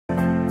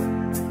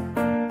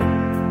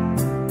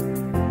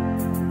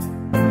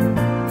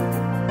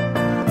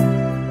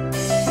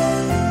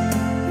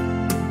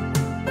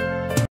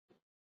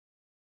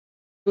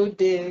Good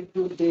day,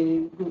 good day,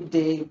 good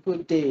day,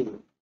 good day.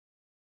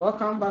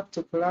 Welcome back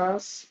to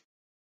class.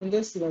 In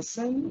this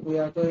lesson, we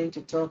are going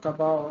to talk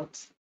about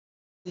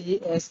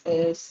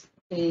CSS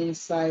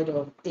inside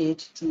of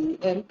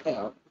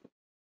HTML.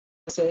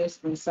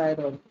 CSS inside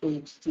of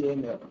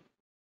HTML.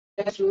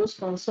 Let's rules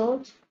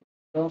consult.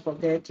 Don't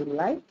forget to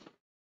like,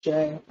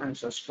 share, and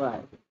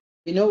subscribe.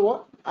 You know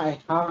what? I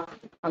have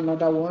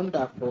another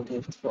wonderful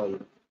gift for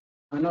you.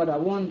 Another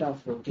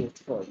wonderful gift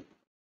for you.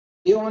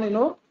 You want to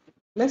know?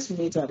 Let's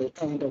meet at the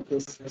end of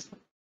this lesson.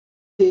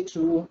 Stay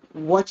true,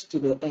 watch to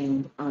the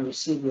end, and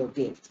receive your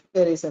gift.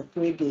 There is a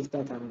free gift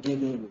that I'm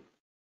giving you.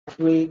 A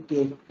free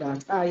gift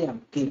that I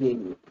am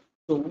giving you.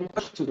 So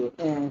watch to the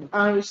end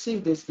and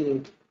receive this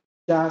gift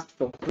just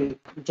for free.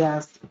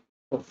 Just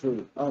for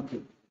free. Okay.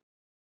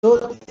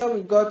 So here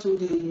we go to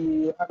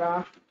the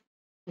other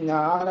in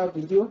our other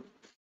video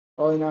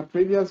or in our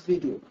previous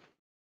video.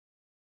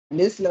 In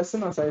this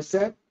lesson, as I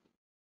said,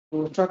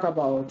 we'll talk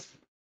about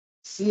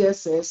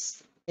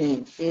CSS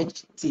in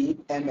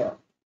HTML.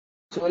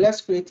 So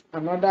let's create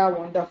another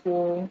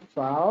wonderful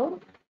file.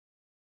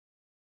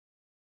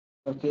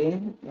 Okay,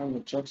 let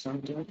me check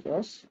something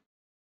first.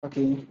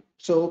 Okay,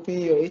 so open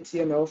your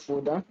HTML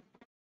folder,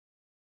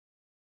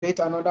 create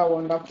another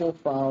wonderful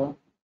file,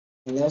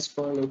 and let's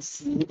call it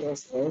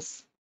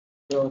css.html.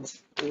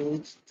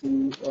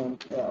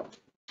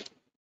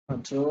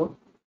 Control.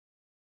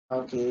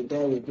 Okay,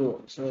 there we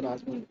go. So it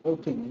has been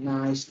opened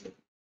nicely.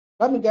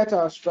 Let me get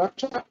our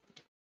structure.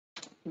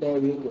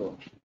 There we go.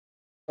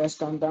 Let's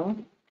come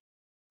down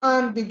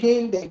and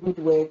begin the good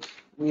work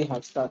we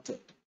have started.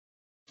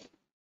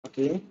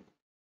 Okay,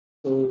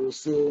 so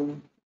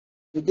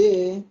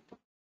today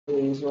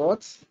is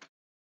what?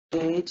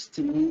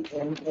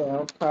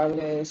 HTML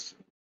colors,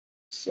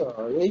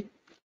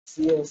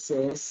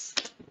 CSS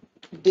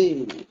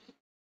day.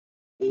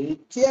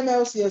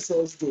 HTML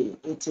CSS day.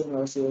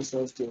 HTML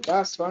CSS day.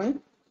 That's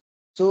fine.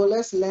 So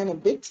let's learn a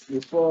bit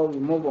before we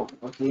move on.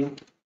 Okay,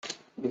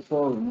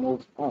 before we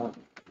move on.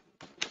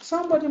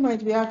 Somebody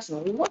might be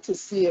asking, what is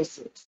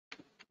CSS?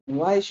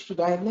 Why should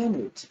I learn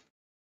it?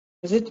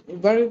 Is it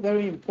very,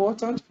 very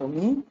important for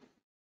me?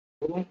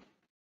 So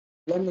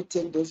let me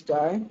take this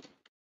guy,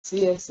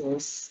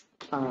 CSS,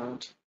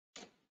 and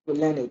we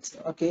learn it.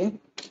 Okay,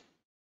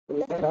 we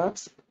learn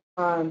that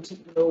and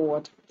know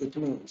what it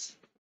means.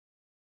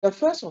 But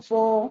first of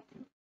all,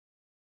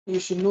 you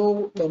should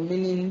know the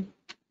meaning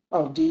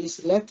of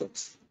these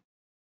letters.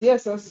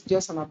 CSS is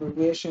just an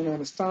abbreviation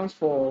and it stands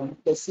for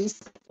the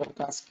system for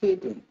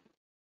cascading.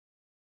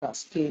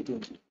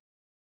 Cascading.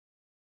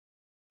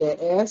 The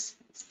S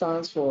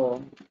stands for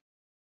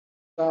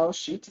style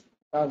sheet.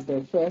 That's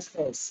the first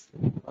S.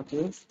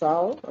 Okay,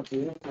 style.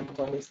 Okay, I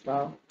call it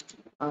style.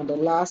 And the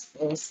last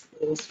S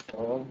is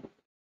for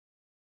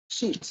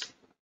sheet.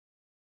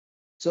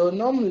 So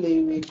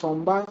normally we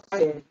combine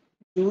the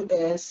two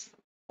S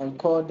and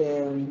call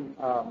them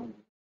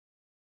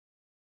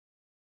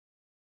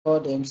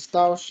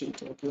style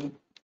sheet. Okay,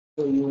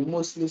 so you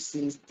mostly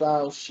see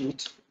style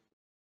sheet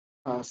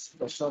as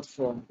the short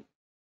form.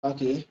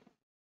 Okay,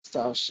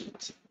 style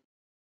sheet.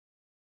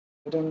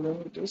 Then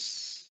bring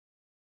this.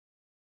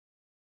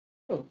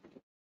 Oh,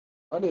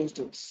 what is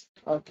this?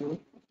 Okay,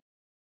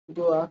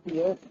 go up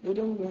here. You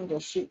don't bring the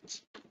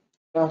sheet.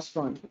 That's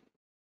fine.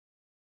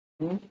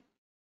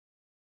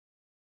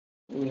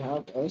 We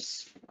have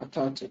S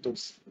attached to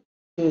this.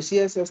 So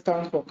CSS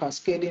stands for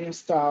Cascading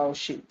Style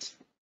Sheet.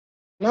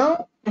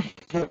 Now,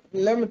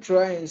 let me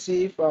try and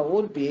see if I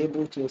would be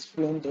able to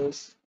explain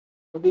this,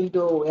 even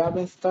though we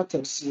haven't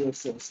started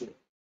CSS yet.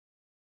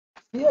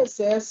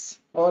 CSS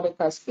or the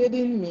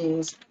cascading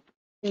means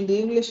in the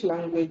English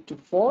language to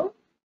fall.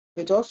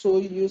 It is also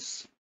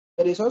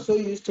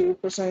used to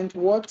represent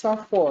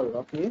waterfall.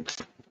 Okay,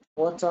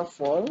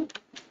 waterfall.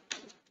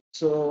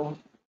 So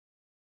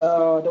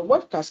the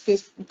word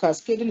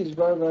cascading is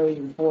very, very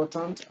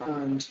important,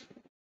 and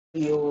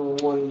you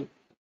will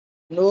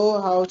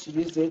know how to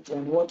use it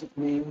and what it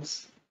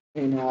means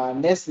in our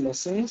next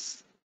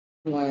lessons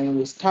when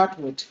we start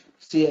with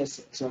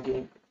CSS.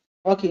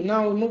 Okay,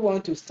 now we move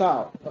on to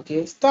style.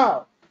 Okay,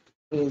 style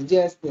is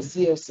just the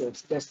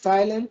CSS, the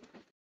styling.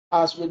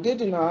 As we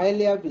did in our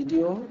earlier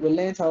video, we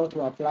learned how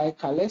to apply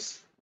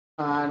colors,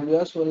 and we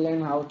also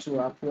learned how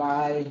to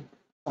apply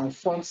some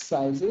font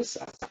sizes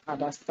and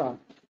other stuff.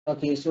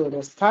 Okay, so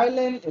the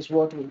styling is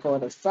what we call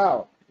the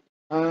style,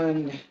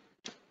 and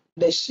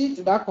the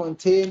sheet that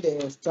contains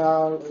the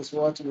style is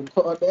what we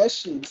call the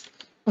sheet.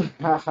 Is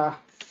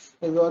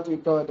what we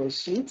call the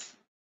sheet.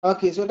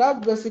 Okay, so that's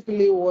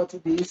basically what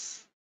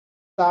this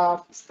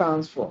stuff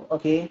stands for.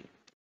 Okay,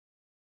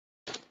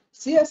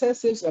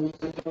 CSS is a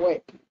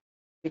web.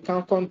 You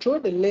can control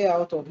the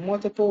layout of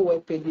multiple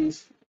web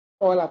pages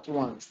all at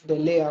once. The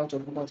layout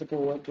of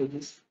multiple web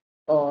pages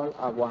all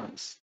at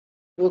once.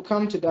 We'll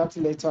come to that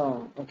later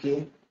on.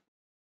 Okay,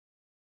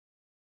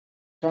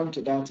 come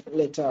to that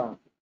later on.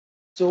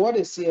 So what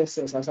is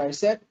CSS? As I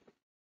said,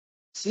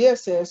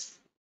 CSS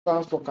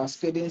stands for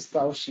Cascading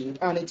Style Sheet,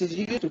 and it is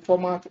used to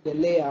format the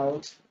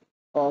layout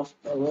of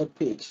a web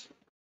page.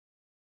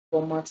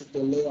 format the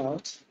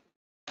layout.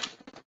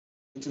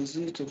 It is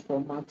used to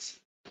format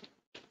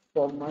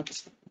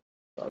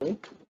sorry,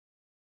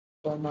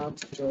 format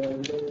the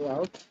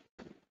layout,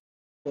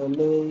 the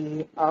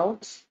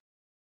layout,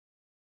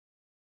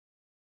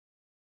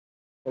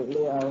 the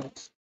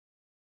layout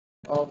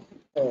of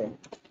a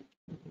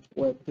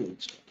web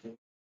page. Okay.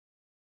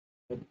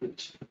 Web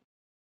page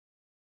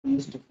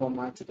used to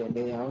format the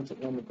layout.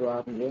 Let me go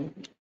out here.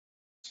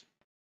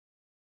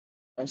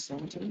 That's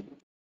something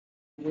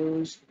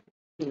used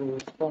to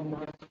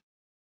format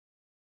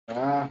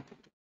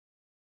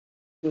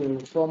to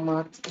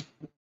format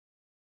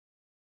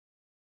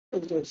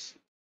what's this?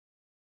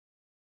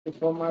 To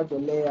format the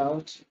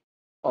layout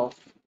of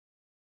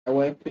a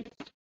web page.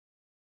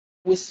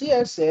 With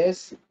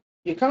CSS,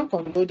 you can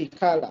control the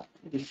color,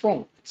 the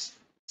font,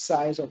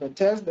 size of the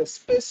text, the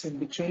spacing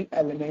between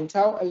elements,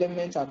 how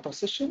elements are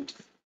positioned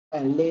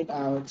and laid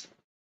out,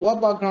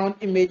 what background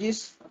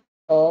images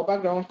or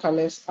background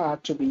colors are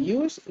to be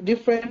used,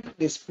 different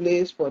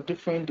displays for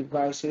different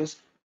devices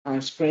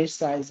and screen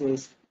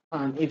sizes,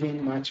 and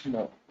even much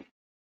more.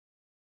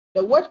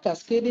 The word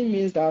cascading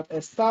means that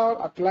a style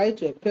applied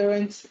to a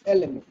parent's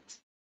element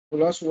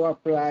will also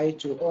apply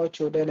to all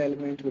children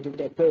elements within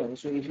the parent.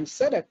 So if you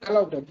set the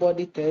color of the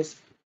body text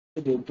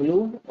to be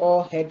blue,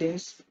 all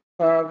headings,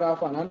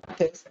 paragraph, and other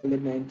text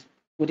element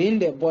within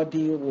the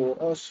body will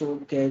also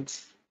get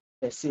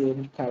the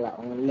same color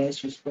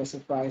unless you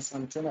specify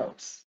something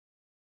else.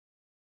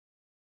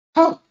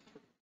 How?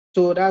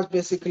 So that's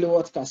basically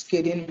what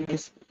cascading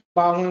means.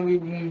 But when we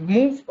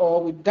move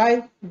or we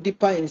dive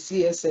deeper in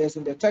CSS,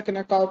 in the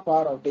technical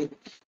part of it,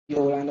 you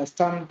will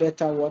understand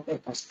better what a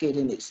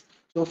cascading is.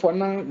 So for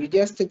now, we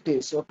just take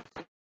this. So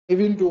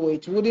even though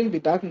it wouldn't be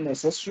that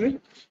necessary,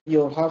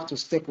 you'll have to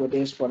stick with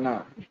this for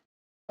now.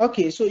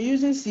 Okay, so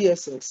using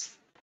CSS,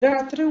 there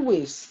are three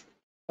ways.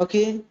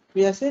 Okay,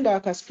 we are saying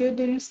that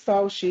cascading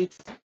style sheet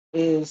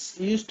is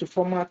used to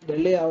format the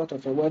layout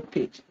of a web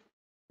page.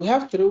 We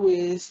have three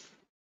ways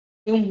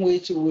in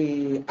which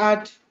we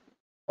add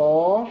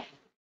or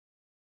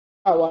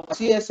our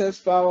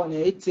CSS file and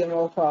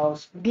HTML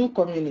files do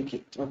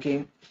communicate.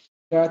 Okay,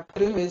 there are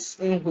three ways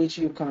in which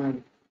you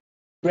can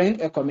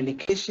bring a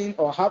communication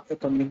or have a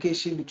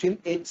communication between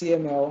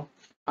HTML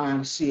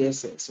and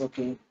CSS.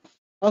 Okay.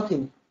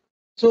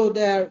 So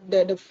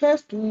the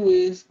first two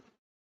ways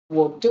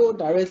will deal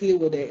directly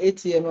with the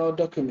HTML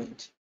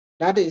document.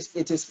 That is,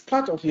 it is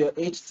part of your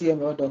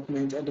HTML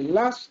document, and the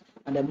last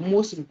and the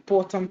most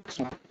important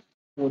one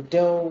will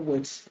deal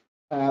with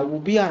will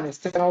be an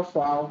external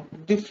file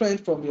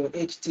different from your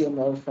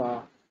HTML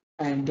file,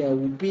 and there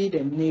will be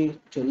the need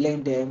to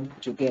link them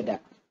together.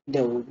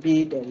 There will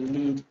be the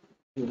need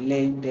to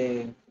link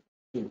them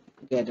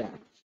together.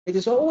 It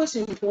is always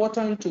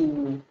important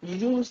to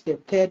use the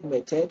third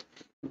method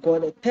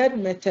because the third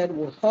method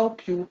will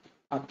help you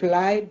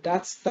apply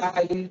that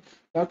styling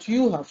that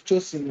you have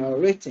chosen or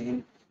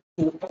written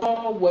to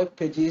all web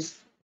pages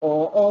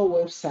or all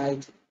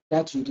websites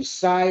that you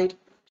decide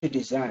to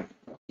design.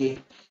 Okay,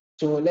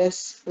 so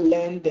let's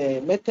learn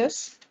the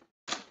methods.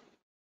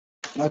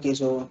 Okay,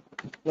 so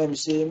let me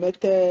see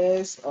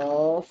methods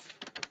of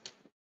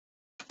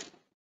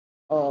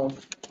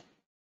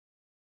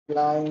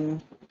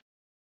applying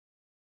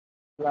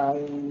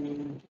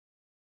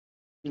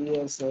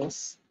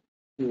CSS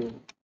to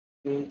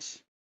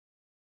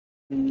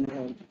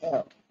HTML.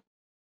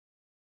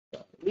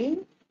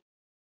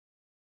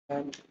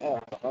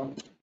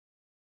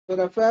 So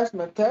the first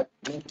method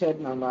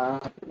number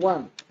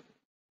one,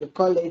 we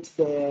call it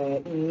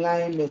the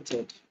inline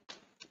method,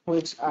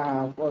 which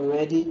I've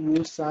already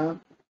used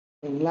some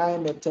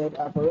inline method.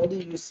 I've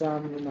already used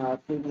some in our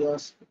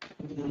previous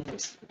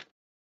videos.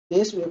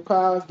 This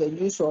requires the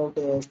use of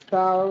the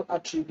style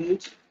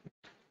attribute,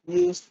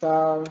 use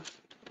style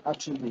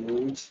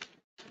attribute.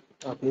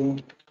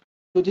 Okay,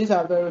 so these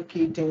are very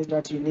key things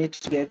that you need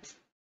to get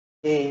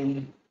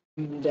in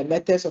the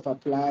methods of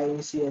applying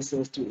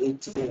CSS to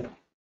HTML.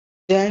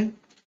 Then,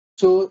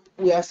 so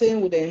we are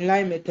saying with the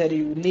inline method,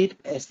 you need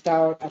a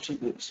style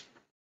attribute.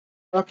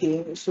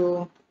 Okay,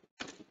 so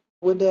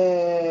with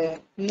the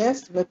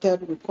next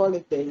method, we call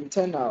it the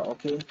internal,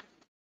 okay?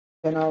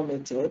 Internal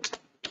method,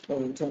 the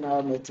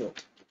internal method.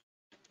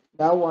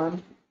 That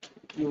one,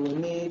 you will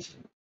need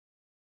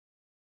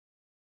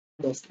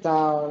the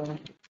style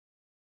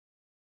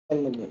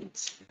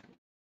element.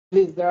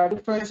 Please, there are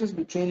differences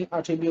between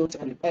attributes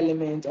and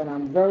elements, and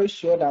I'm very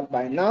sure that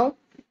by now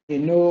you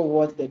know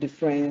what the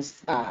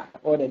difference are,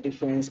 or the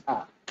difference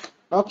are.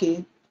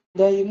 Okay,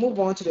 then you move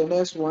on to the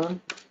next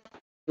one.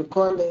 We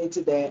call it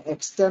the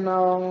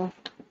external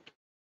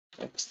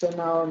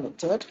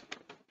method,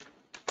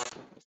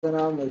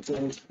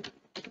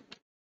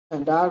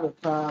 and that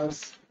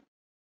requires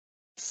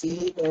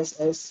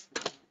CSS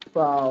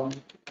file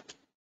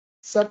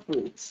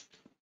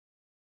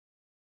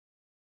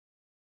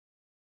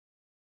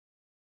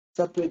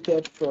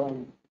separated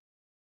from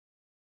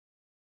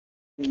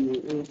the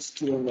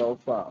HTML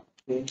file.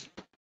 Okay,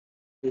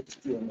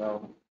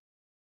 HTML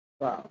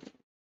file.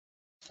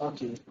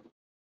 Okay,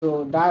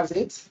 so that's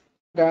it.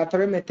 There are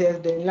three methods.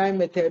 The inline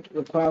method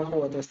requires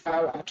what the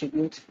style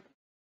attribute.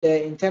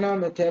 The internal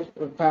method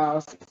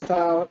requires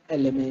style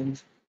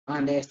element,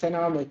 and the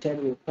external method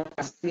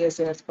requires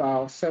CSS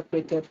file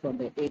separated from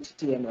the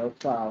HTML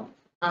file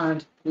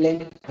and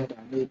length header.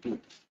 Maybe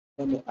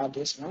let me add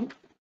this one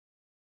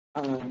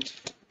and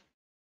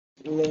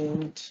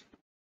length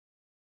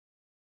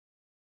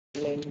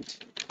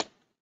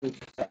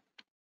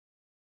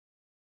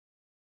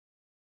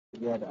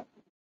together.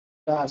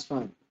 That's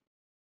fine.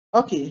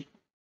 Okay.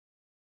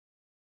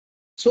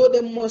 So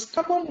the most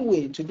common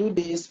way to do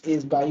this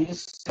is by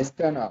using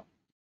external,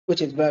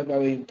 which is very,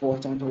 very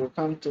important. We'll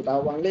come to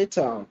that one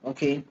later on.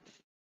 Okay.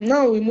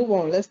 Now we move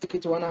on. Let's take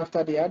it one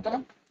after the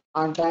other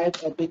and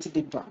dive a bit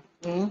deeper.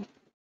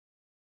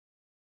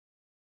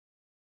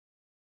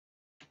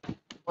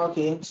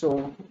 Okay,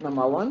 so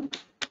number one,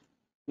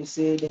 we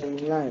say the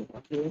inline.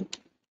 Okay,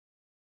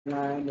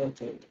 inline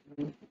method.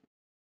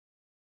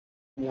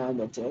 Inline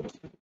method.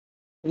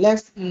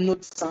 Let's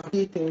note some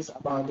key things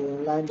about the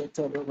inline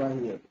method over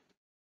here.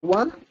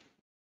 One,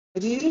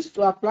 it is used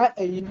to apply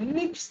a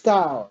unique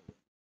style.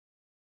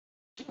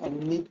 I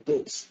need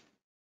this.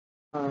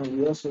 And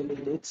we also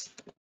need it.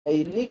 A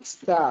unique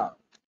style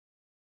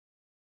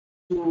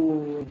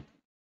to,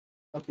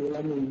 okay,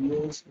 let me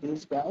use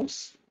these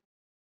guys.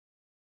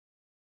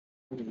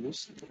 Let me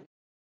use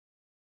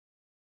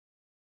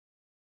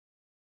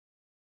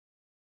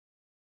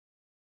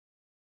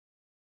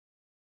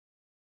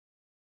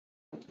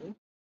okay.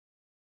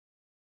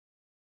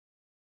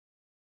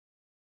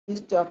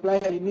 Is to apply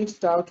a unique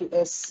style to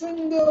a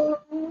single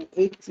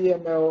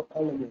HTML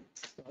element.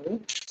 Sorry,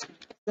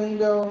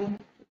 single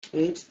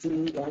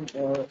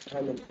HTML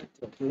element.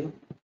 Okay,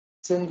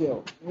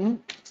 single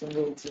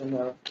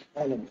HTML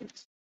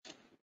element.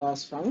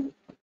 That's fine.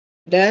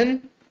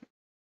 Then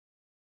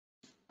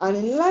an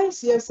inline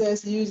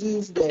CSS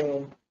uses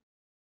the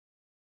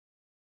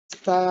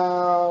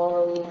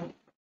style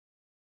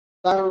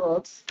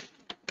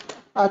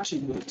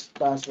attribute.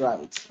 That's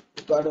right.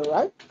 You got it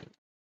right.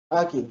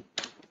 Okay.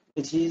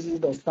 It uses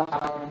the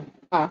style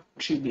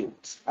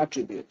attribute.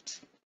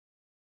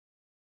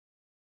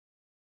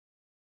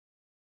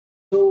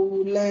 So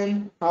we'll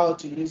learn how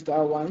to use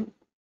that one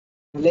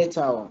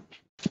later on.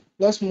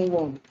 Let's move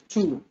on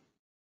to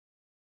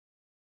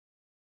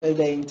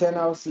the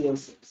internal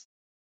CSS.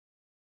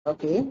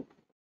 Okay,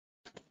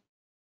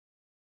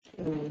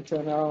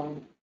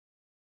 internal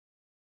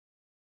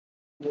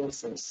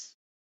CSS.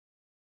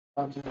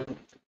 Okay,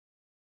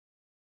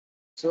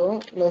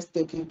 so let's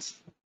take it.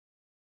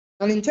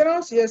 An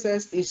internal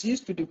CSS is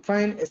used to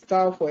define a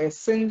style for a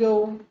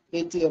single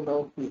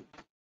HTML page.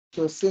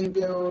 So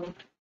single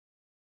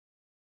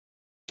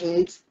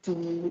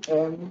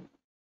HTML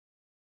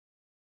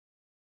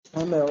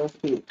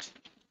page,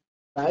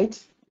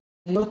 right?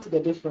 Note the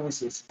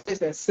differences.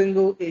 It's a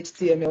single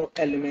HTML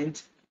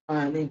element,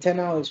 and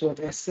internal is what?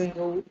 A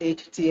single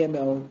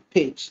HTML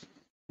page.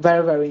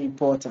 Very, very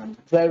important.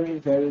 Very,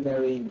 very,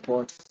 very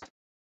important.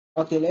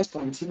 Okay, let's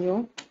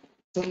continue.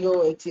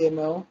 Single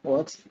HTML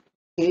what?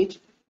 Page.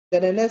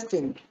 Then the next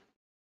thing.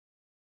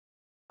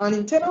 An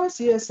internal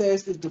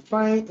CSS is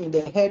defined in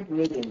the head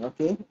region,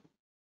 okay?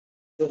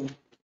 Then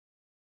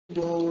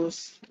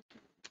goes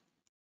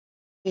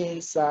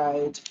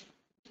inside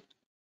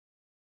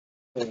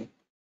the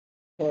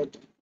head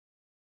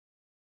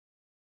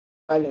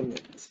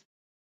element.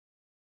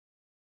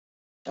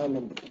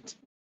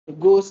 It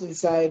goes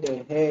inside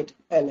the head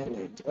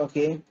element,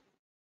 okay?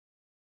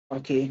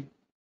 Okay.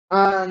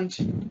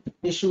 And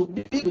it should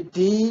be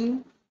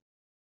within,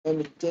 let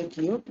me take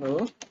you,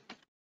 no,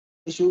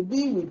 it should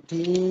be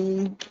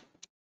within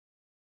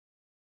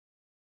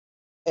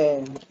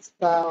a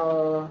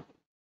style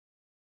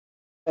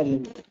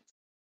element.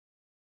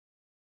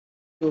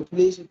 So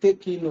please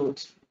take key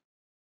notes.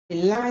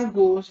 Inline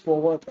goes for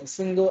what? A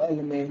single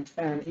element,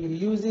 and it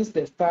uses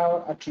the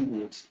style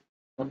attribute.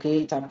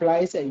 Okay, it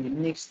applies a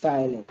unique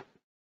styling.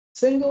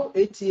 Single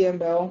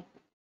HTML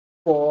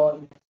for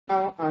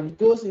style and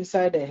goes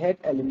inside the head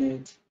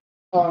element,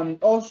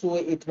 and also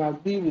it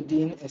must be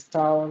within a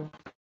style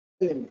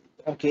element.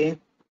 Okay,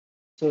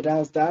 so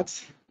that's that.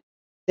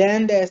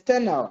 Then the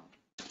external.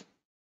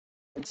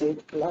 Let's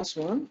take the last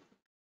one.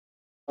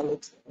 Call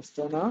it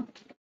external,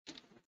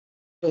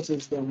 which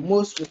is the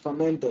most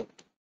recommended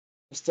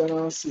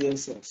external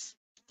CSS.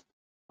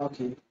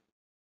 Okay,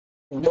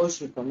 the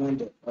most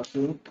recommended.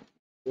 Okay,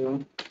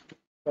 so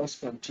let's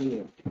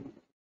continue.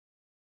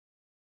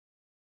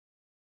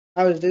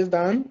 How is this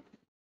done?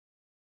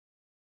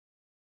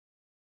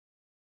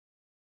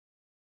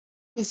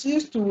 It's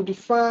used to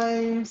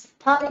define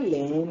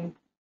styling.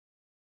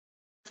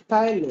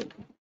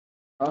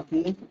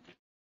 Okay,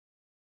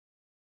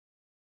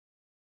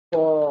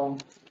 for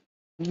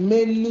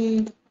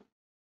many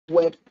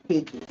web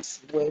pages.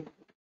 Okay,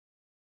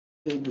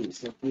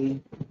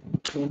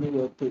 many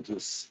web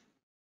pages.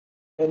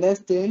 The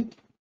next thing,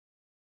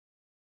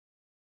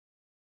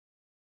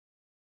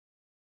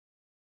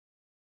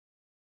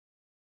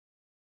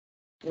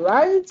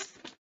 write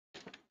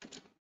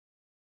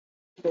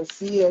the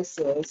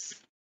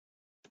CSS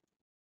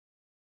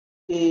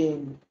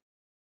in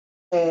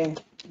a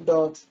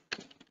dot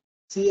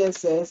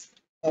CSS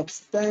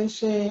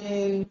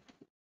extension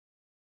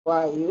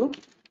file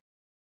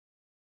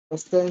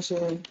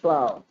extension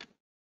file.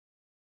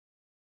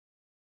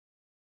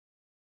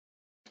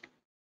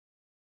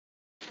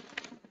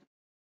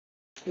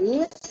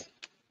 Let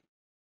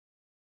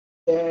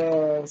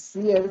the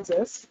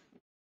CSS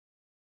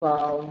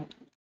file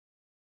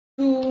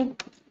to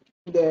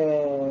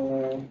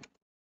the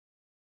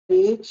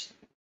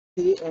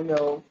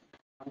HTML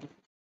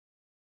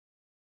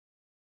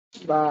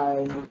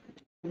by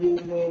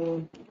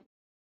using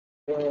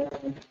the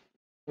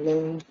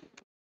link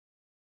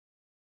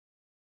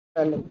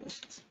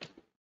element.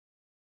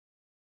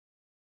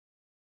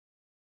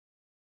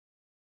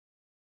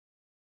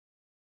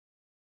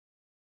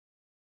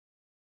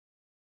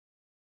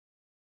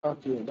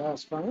 Okay,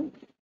 that's fine.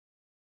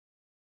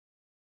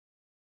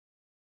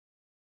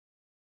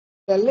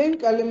 The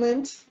link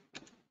element,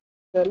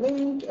 the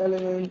link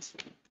element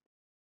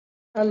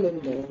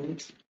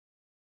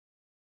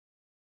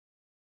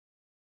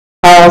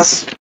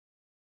has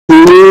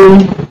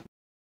three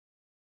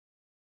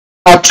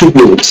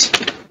attributes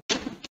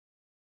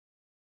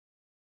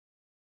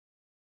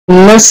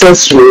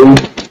necessary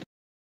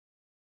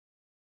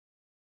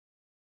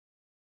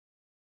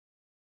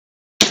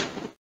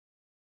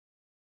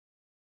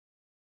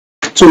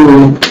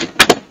to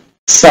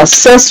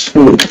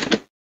successfully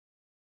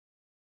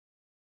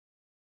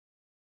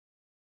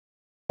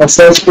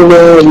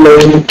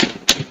link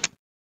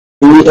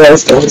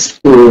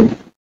CSS to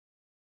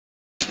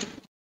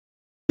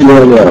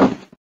URL.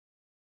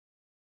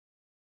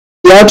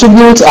 The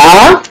attributes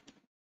are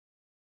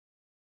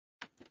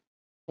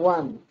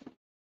one,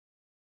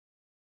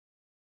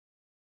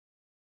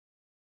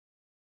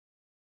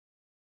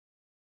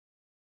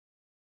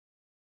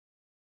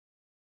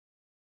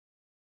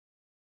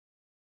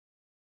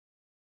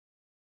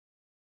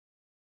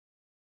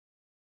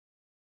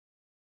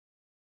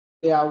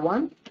 they are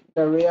one,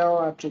 the real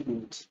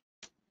attribute.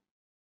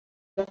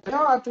 The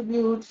real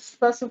attribute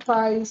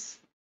specifies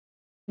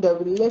the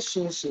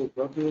relationship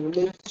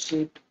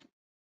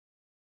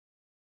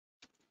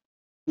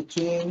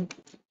between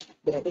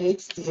the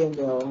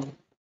HTML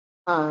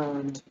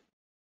and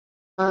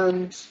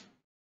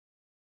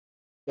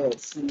the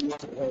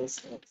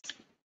CSS.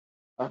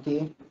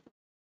 Okay,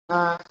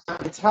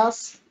 it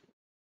has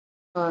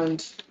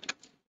and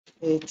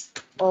it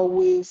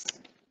always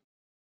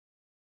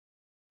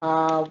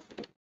have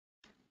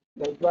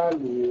the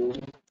value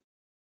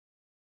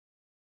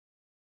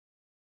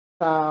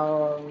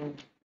style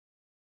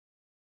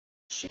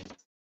sheet.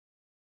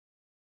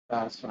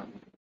 That's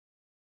fine.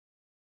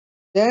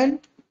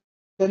 Then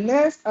the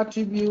next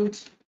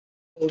attribute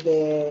is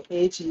the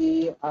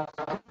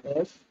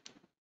HERF,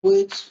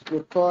 which we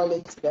call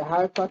it the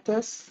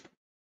hypertext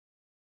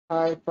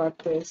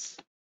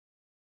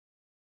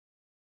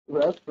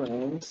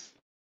reference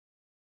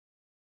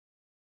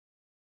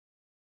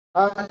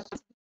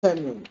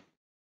turning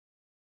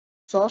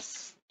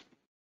source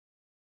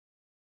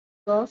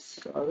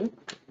sorry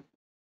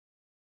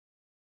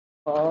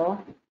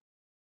or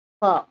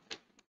part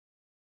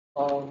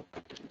of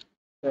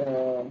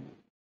the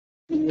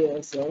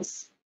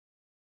CSS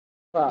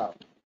file.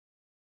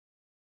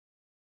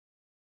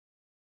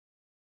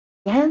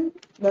 Then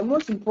the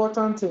most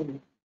important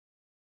thing,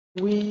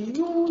 we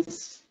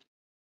use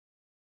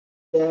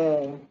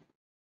the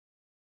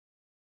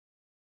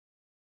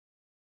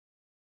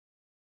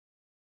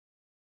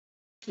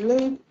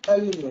link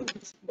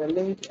element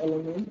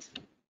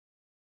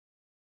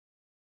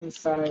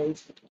inside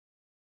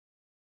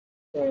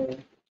the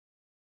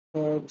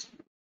head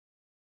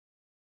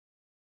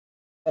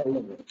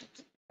element,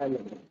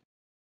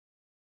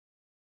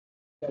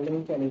 the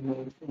link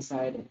element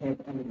inside the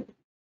head element.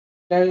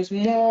 There is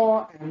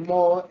more and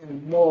more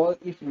and more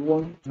if you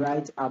want to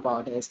write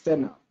about the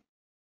external,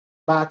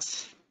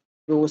 but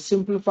we will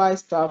simplify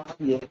stuff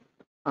here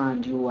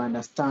and you will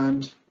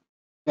understand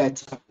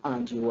better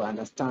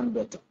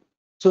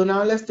So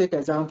now let's take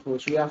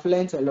examples. We have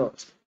learned a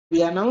lot.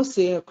 We are now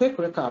saying a quick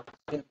recap,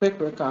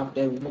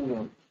 then we move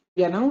on.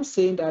 We are now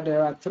saying that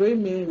there are three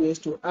main ways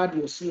to add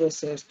your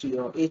CSS to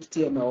your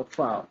HTML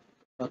file.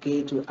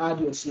 Okay, to add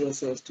your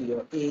CSS to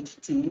your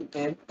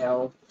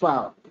HTML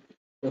file.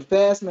 The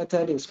first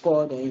method is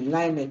called the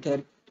inline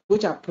method,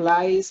 which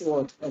applies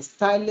a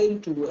styling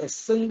to a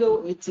single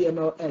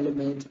HTML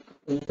element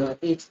in your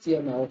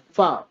HTML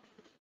file.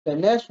 The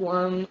next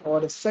one, or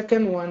the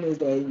second one, is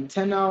the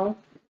internal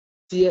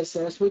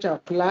CSS, which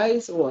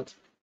applies a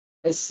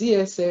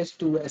CSS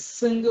to a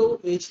single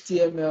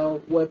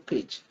HTML web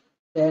page.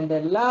 Then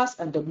the last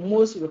and the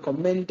most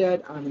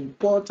recommended and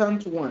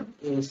important one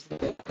is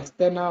the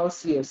external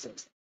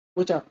CSS,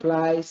 which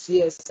applies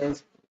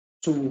CSS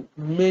to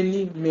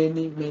many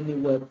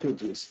web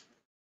pages.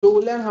 So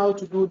we'll learn how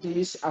to do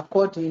this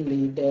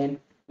accordingly,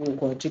 then we'll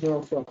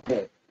continue from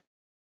there.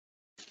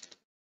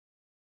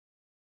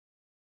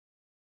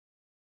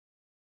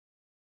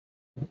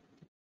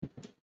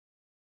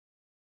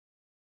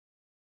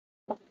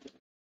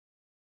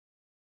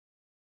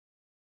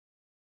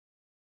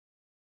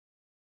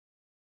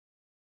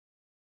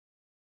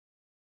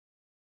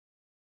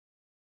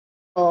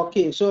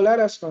 Okay, so let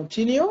us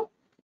continue.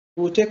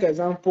 We'll take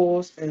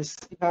examples and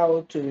see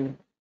how to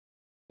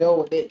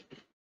deal with it.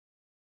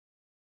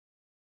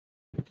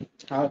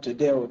 How to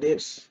deal with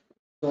this.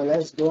 So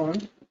let's go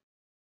on.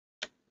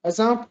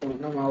 Example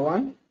number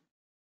 1.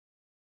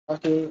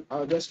 Okay,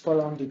 I'll just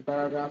call on the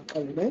paragraph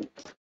element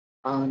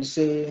and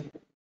say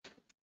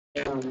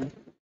an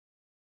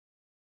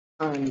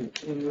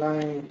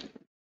inline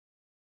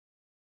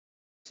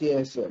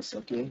CSS.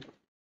 Okay,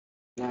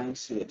 line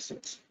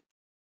CSS.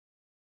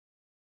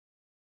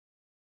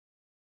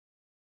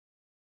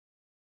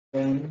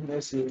 Then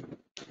let's see.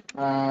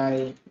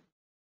 I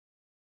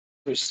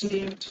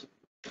received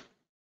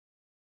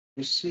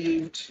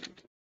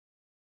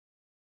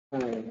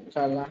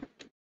color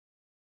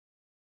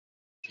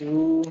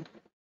through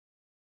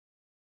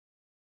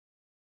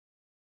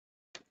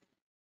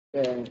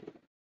the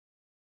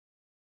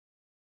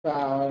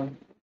style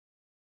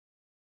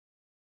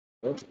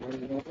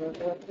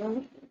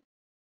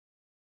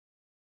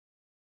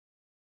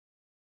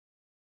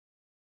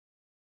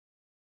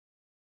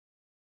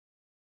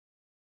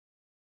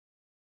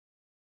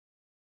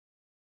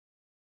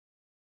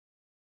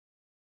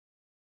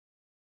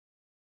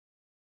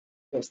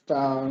the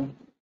style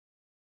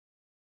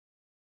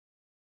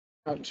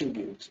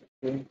attribute.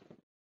 Okay,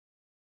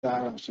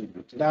 style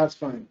attribute. That's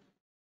fine.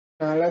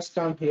 Now let's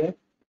come here.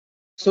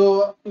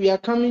 So we are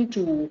coming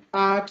to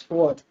add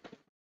what?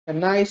 A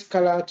nice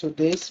color to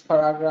this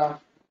paragraph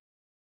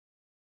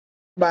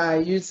by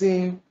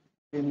using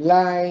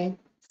inline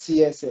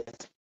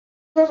CSS.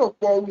 First of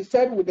all, we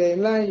said with the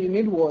inline you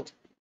need what?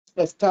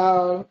 A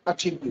style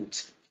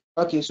attribute.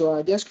 Okay, so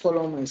I just call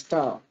on my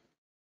style.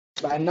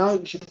 By now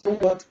you should know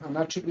what an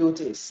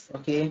attribute is.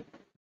 Okay,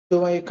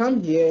 so when you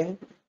come here,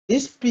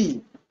 this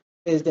P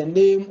is the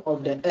name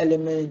of the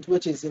element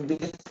which is in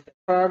this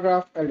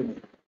paragraph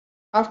element.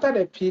 After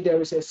the P, there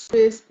is a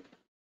space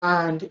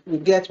and we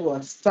get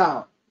what?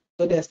 Style.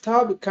 So the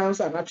style becomes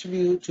an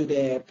attribute to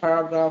the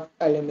paragraph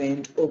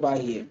element over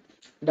here.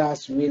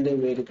 That's really,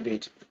 really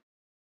great.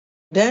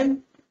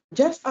 Then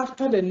just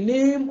after the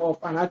name of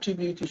an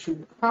attribute, you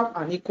should have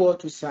an equal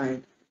to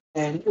sign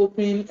and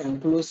opening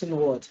and closing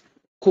what?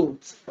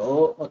 Quotes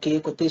or okay,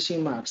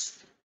 quotation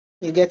marks.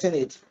 You getting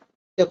it?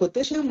 The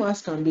quotation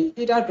marks can be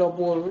either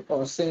double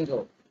or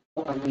single.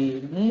 And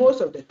we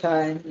most of the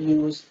time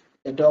use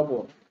the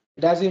double.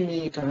 It doesn't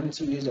mean you can't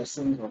use a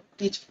single.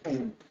 Each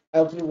and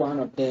every one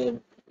of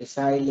them is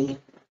highly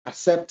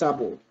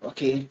acceptable.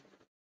 Okay,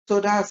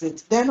 so that's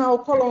it. Then I'll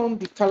call on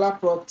the color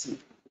property.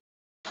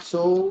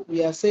 So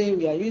we are saying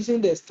we are using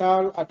the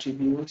style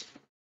attribute,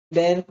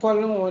 then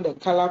calling on the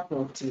color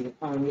property,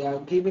 and we are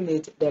giving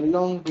it the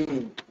long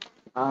green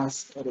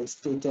as it is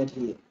stated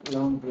here,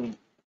 long green.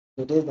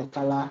 So this is the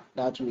color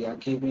that we are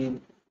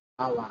giving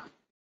our.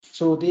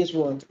 So this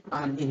was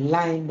an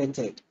inline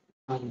method,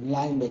 an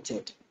inline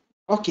method.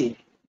 Okay,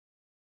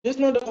 this is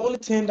not the only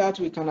thing that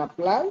we can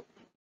apply.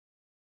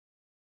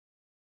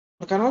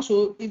 We can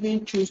also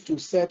even choose to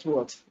set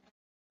what?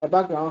 A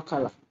background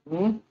color.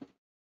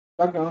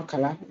 Background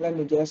color. Let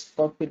me just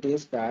copy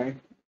this guy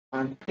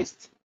and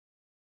paste.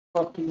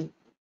 Copy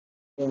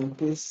and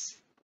paste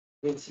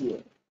it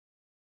here.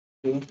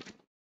 Okay,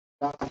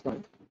 that's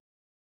one.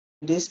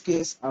 In this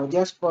case, I'll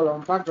just call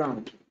on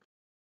background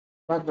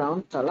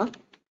color,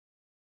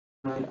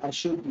 and I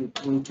should be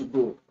good to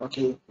go.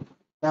 Okay,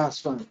 that's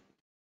fine.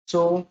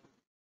 So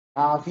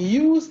I've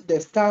used the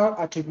style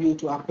attribute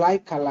to apply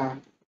color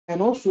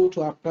and also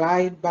to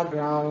apply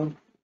background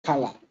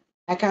color.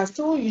 I can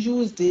still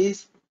use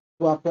this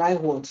to apply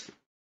what?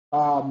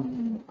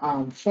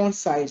 Font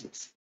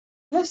sizes.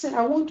 Let's say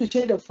I want to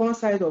change the font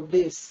size of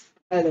this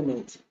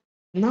element.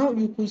 Now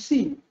you could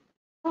see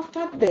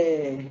after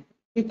the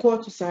equal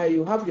to sign,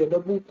 you have your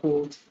double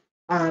quote,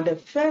 and the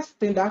first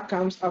thing that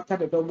comes after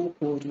the double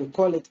quote, we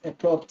call it a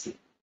property.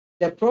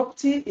 The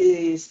property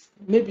is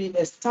maybe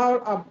a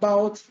style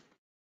about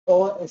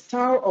or a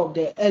style of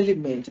the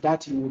element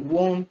that you would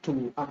want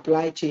to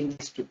apply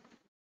changes to.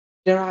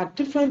 There are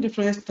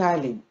different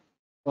styling,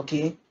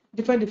 okay,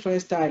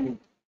 different styling.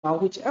 Now,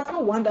 whichever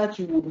one that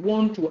you would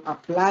want to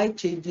apply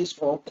changes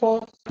or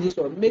call this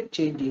or make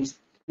changes,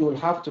 you will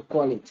have to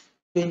call it.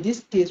 So in this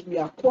case, we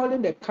are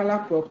calling the color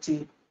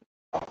property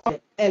of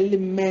the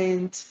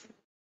element,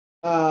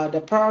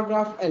 the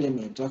paragraph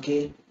element,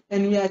 okay,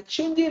 and we are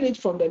changing it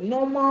from the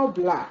normal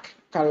black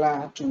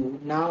color to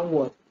now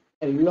what?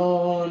 A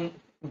long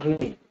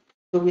green.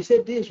 So we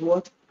say this is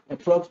what? A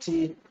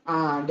property,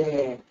 and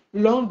the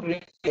long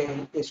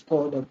green is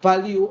called the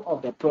value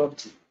of the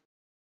property.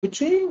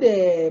 Between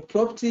the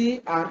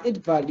property and its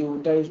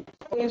value, there is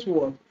always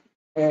what?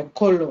 A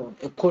colon,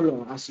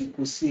 as you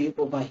could see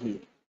over here.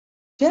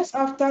 Just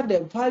after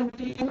the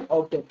value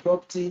of the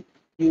property,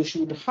 you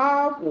should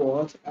have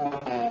what?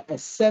 A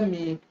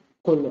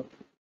semicolon.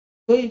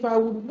 So if I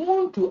would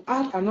want to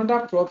add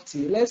another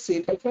property, let's say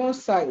the font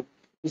size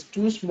is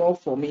too small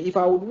for me. If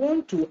I would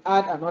want to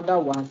add another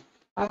one,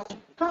 I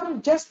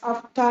come just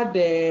after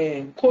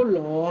the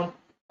colon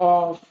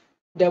of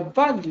the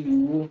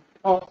value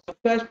of the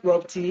first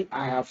property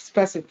I have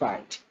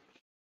specified.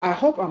 I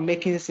hope I'm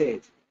making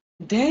sense.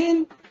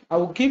 Then I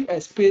will give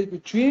a space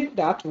between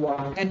that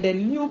one and the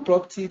new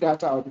property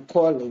that I'll be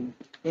calling,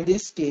 in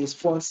this case,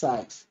 font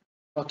size.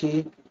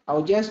 Okay,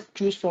 I'll just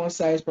choose font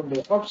size from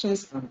the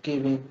options I'm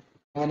giving,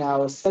 and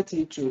I'll set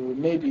it to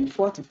maybe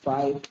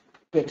 45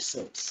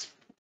 pixels.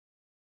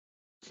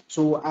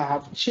 So I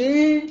have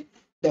changed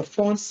the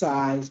font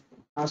size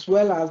as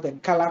well as the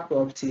color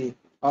property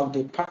of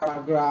the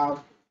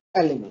paragraph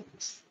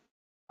elements.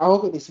 I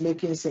hope it is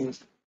making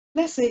sense.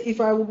 Let's say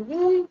if I would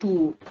want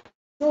to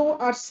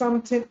add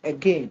something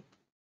again,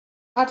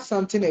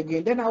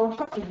 then I will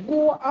have to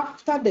go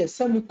after the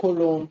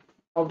semicolon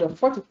of the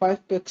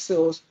 45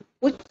 pixels,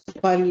 which is the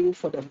value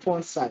for the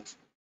font size.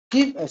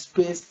 Give a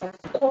space and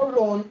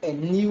colon a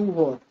new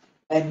one,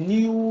 a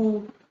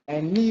new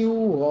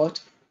what,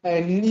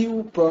 a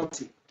new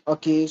property.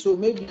 Okay, so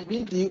maybe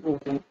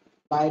BDO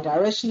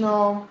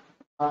bidirectional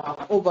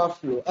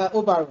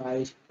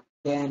override,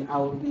 then I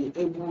will be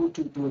able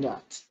to do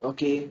that.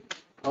 Okay,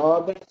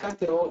 or better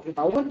still, if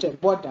I want a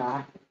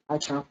border, I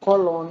can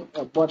call on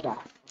a border,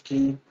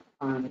 okay,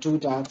 and do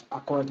that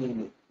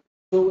accordingly.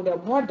 So with the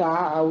border,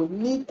 I would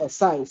need a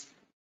size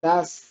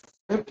that's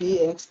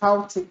MPX,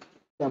 how thick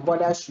the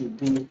border should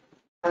be,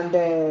 and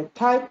the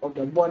type of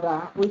the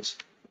border, which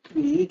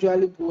we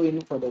usually go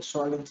in for the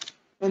solid.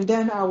 And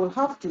then I will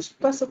have to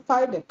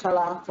specify the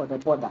color for the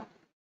border.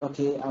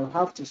 Okay, I will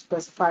have to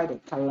specify the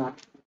color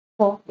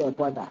for the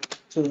border.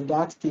 So in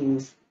that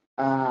case,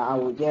 I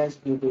will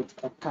just give it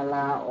a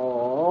color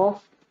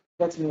of,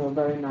 get me a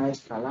very nice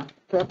color.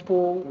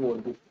 Purple will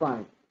be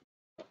fine.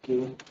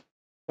 Okay,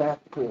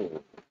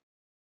 purple.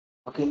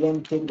 Okay, let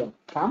me take the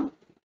plum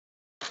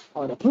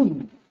or the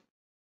plum,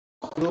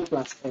 Ctrl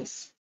plus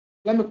S.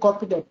 Let me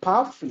copy the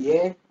path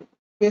here,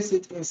 paste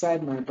it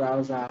inside my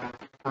browser,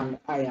 and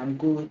I am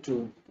going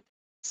to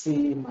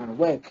see my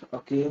work.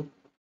 Okay,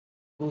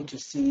 going to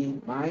see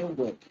my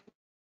work.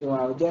 So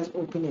I'll just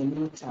open a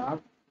new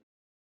tab,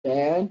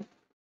 then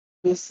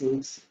paste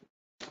it,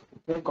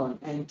 click on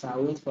enter,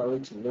 wait for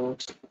it to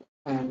load,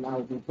 and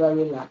I'll be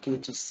very lucky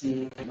to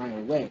see my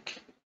work.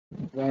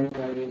 Very,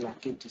 very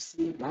lucky to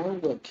see my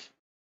work.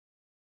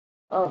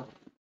 Oh,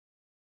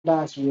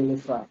 that's really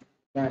fun.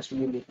 That's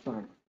really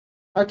fun.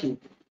 Okay,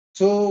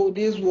 so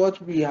this is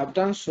what we have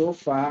done so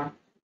far.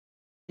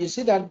 You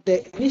see that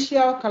the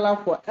initial color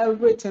for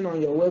everything on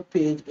your web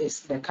page is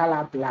the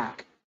color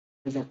black.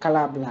 Is the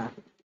color black.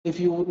 If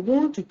you would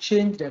want to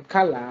change the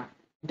color,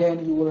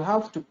 then you will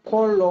have to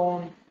call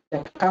on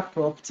the color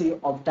property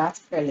of that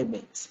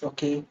element.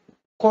 Okay,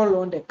 call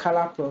on the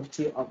color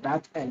property of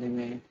that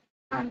element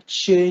and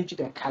change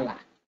the color.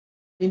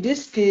 In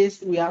this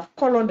case, we have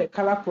called on the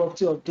color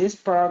property of this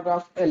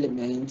paragraph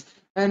element,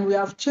 and we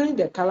have changed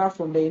the color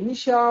from the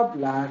initial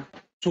black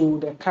to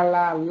the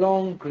color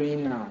long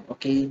green now.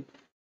 Okay,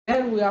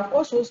 and we have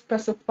also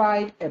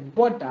specified a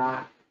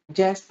border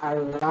just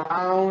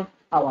around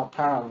our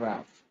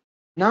paragraph.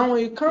 Now,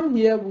 when you come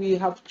here, we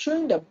have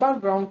changed the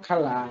background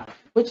color,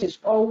 which is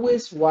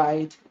always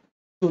white,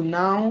 to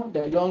now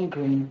the long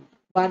green,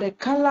 but the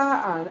color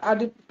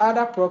and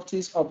other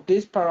properties of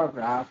this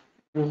paragraph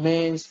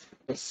remains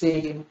the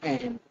same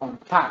and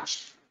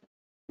untouched.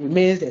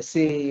 Remains the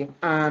same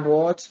and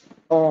what?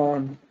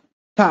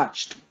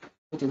 Untouched.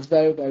 It is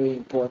very, very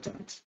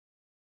important.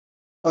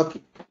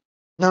 Okay,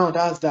 now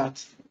that's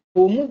that.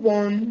 We'll move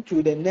on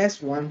to the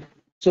next one.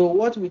 So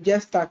what we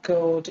just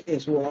tackled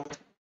is what?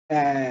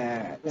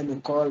 Let me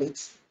call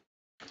it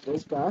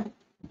this guy,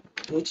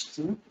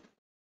 H2.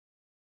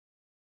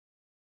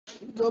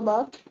 Go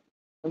back.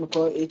 Let me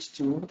call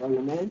H2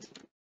 element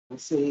and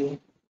say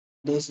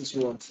this is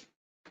what?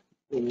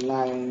 A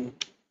line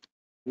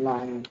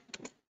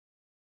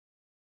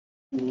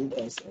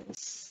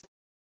CSS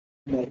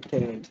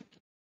method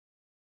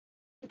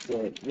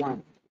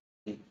one.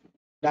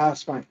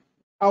 That's fine.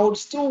 I would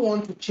still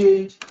want to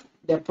change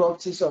the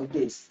properties of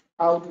this.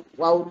 I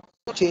would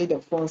change the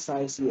font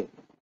size here.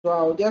 So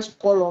I'll just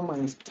call on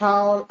my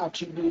style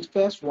attribute,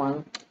 first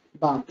one,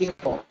 bam,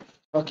 import.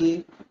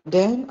 Okay.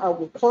 Then I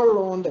will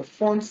call on the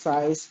font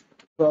size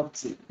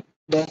property.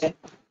 Then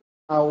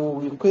I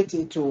will equate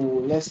it to,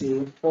 let's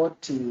say,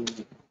 40,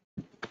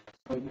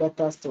 or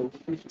better still,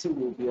 50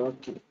 will be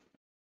okay.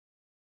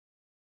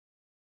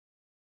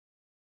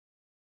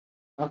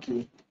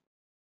 Okay.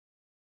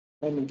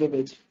 Let me give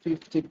it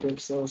 50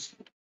 pixels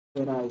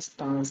so that it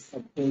stands a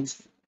bit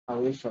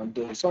away from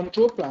there. So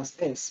Control plus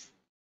S.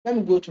 Let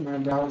me go to my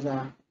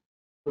browser,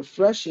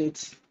 refresh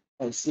it,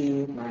 and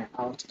see my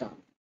outcome.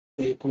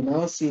 So you can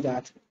now see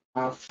that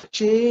I've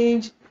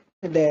changed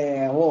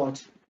the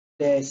what?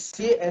 The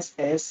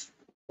CSS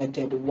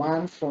method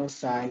one font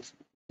size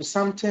to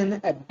something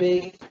a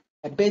bit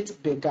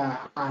bigger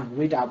and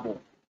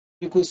readable.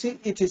 You could see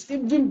it is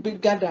even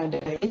bigger than the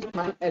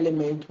H1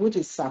 element, which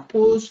is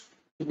supposed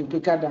to be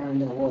bigger than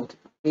the what?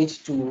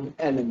 H2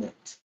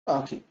 element.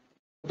 Okay,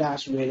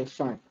 that's really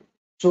fine.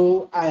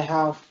 So I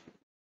have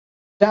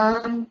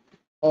done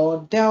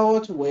or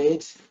dealt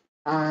with,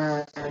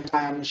 and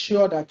I'm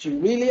sure that you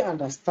really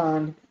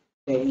understand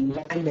the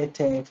inline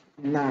method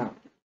now.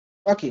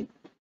 Okay,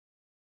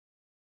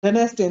 The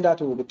next thing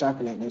that we'll be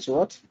tackling is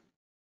what?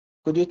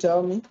 Could you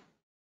tell me?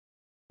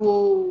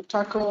 We'll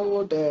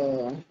tackle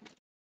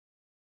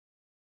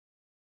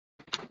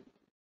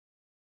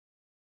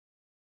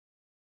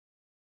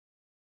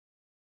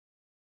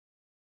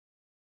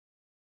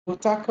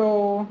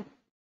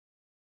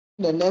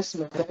the next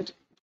method,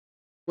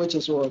 which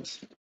is what?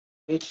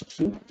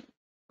 H2,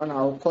 and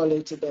I'll call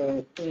it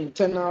the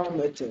internal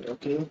method,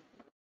 okay?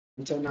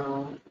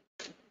 Internal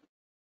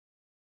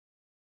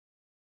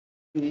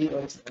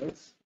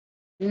CSS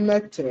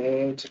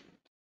method.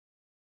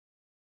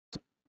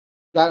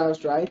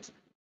 That's right.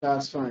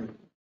 That's fine.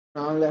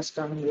 Now let's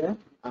come here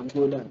and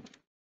go down.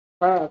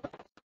 Alright,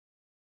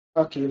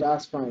 okay,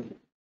 that's fine.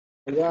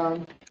 Yeah,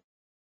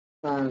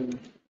 and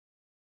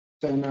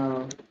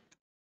internal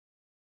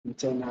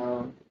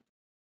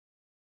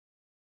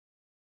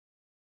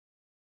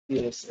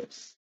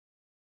CSS.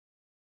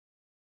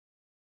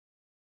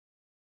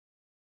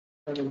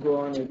 Let me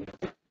go on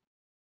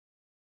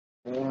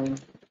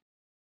and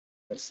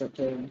a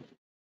second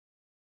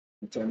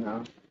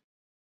internal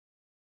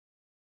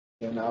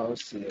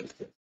CSS.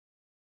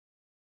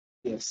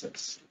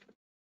 CSS.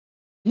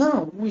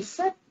 Now we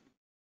said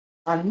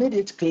and made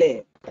it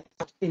clear.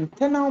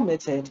 Internal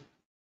method,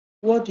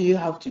 what do you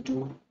have to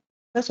do?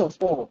 First of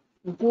all,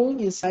 go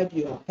inside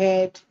your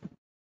head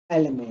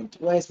element.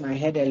 Where is my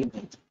head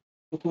element?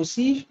 You could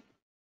see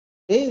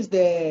this is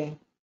the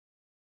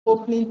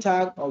opening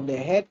tag of the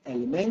head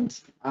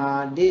element,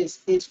 and this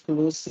is its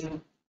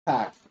closing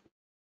tag.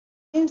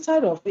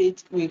 Inside of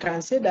it, we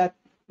can say that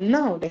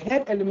now the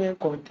head element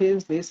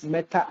contains this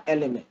meta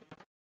element.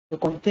 It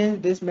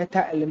contains this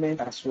meta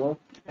element as well,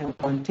 and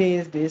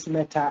contains this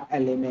meta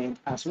element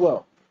as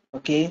well.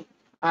 Okay,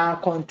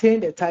 and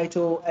contain the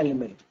title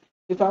element.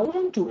 If I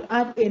want to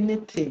add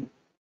anything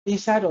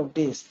inside of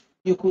this,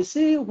 you could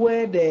see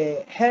where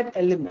the head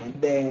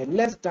element, the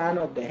less than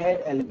of the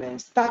head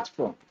element starts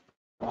from.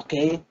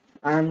 Okay,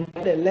 and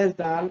the less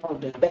than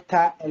of the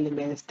meta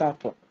element start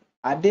from.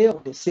 Are they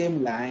of the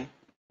same line?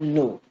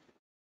 No.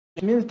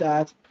 It means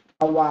that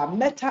our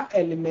meta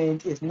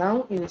element is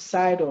now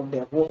inside of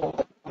the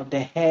wall of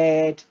the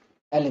head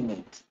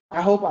element.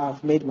 I hope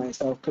I've made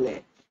myself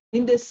clear.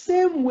 In the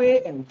same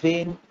way and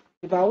vein,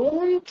 if I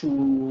want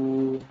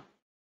to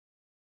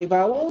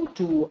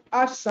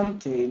add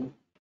something,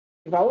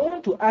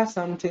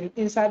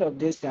 inside of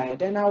this guy,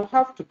 then I'll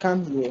have to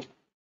come here,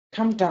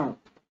 come down.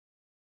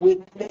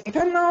 With the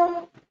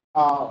internal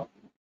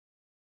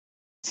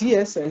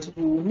CSS,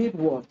 you will need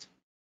what?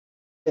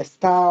 The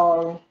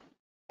style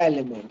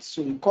element.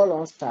 So you call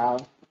on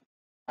style,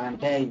 and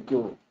there you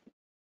go.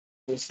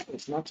 This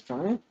is not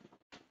fine.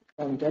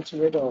 And get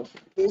rid of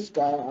this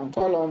guy and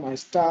call on my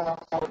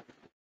style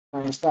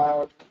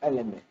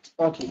element.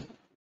 Okay.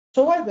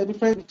 So what is the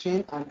difference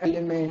between an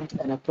element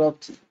and a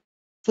property?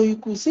 So you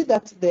could see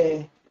that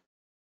an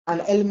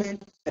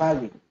element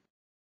value.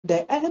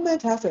 The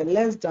element has a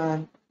less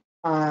than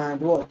and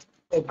what?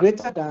 A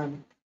greater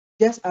than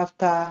just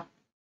after,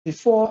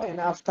 before and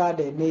after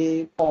the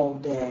name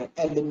of the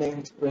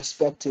element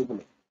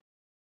respectively.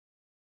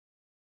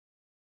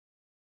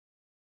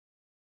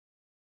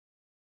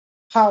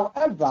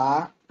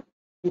 However,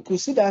 you could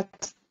see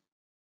that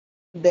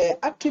the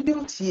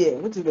attribute here,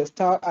 which is the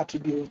style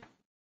attribute,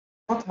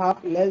 not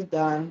have less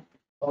than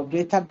or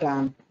greater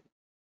than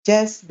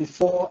just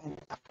before and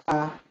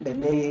after the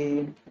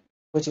name,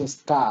 which is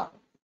style.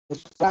 It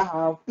should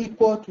have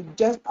equal to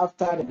just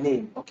after the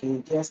name.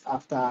 Okay, just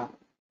after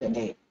the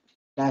name.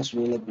 That's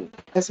really good.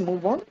 Let's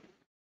move on.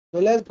 So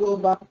let's go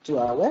back to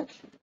our work.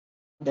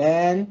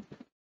 Then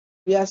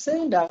we are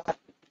saying that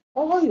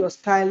all your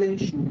styling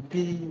should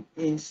be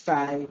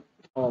inside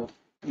of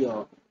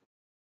your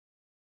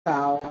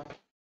style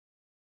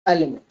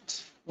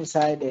element,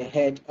 inside the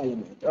head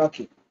element.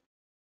 Okay.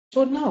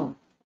 So now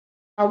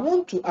I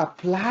want to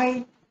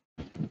apply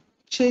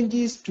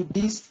changes to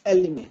this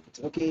element,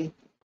 okay,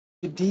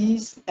 to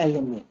these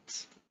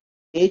elements,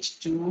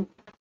 H2,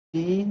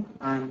 B,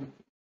 and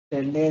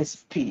the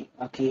next P,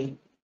 okay.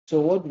 So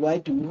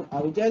what do? I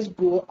will just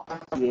go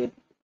up here.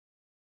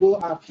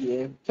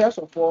 First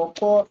of all,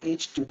 call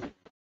H2,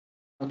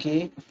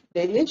 okay.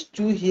 The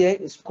H2 here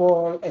is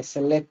called a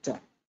selector.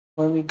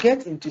 When we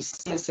get into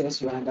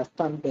CSS, you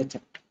understand better.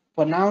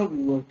 For now,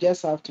 you will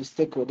just have to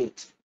stick with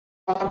it.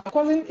 I'm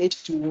calling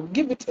H2,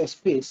 give it a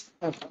space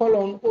and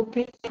colon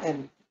open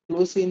and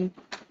closing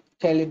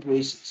curly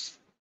braces.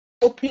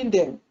 Open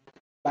them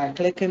by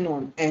clicking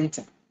on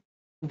enter.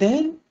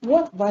 Then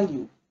what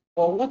value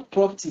or what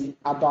property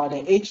about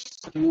the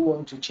H2 do you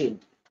want to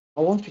change?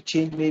 I want to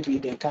change maybe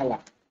the color.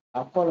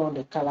 I'll call on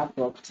the color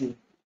property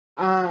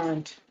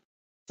and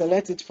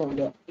select it from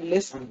the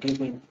list I'm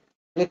given.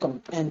 Click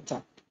on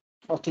enter.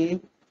 Okay.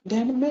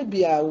 Then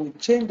maybe I will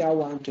change that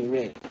one to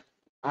red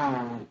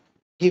and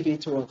give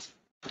it what?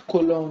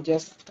 Colon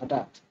just after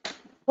that.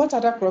 What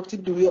other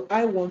property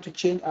I want to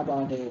change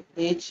about the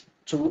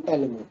H2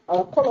 element?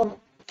 I'll call on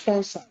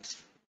font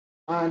size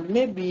and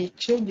maybe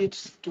change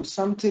it to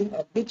something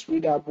a bit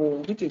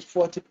readable, which is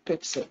 40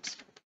 pixels.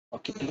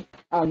 Okay,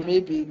 and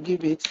maybe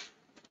give it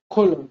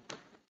colon.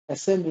 a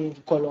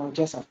semicolon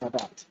just after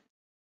that.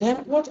 Then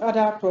what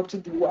other property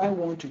do I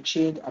want to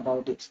change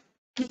about this?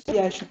 Maybe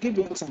I should give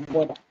it some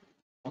border.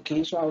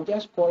 Okay, so I'll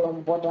just call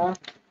on border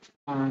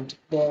and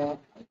there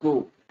I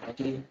go.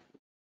 Okay,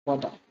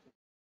 border.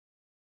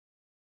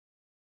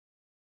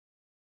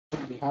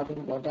 We'll be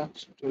having border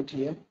straight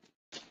here.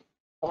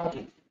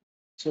 Okay,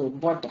 so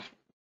border.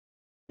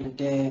 And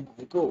there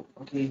I go.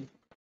 Okay,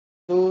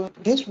 so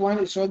this one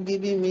is not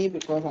giving me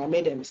because I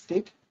made a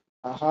mistake.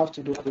 I have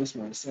to do this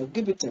myself.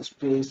 Give it a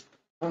space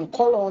and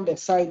call on the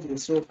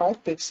sizes. So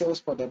 5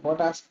 pixels for the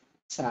border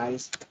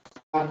size,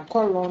 and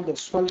call on the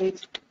solid,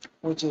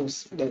 which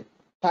is the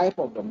type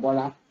of the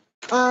border,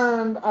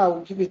 and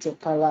I'll give it a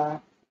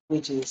color,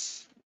 which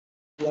is,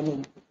 let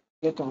me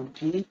click on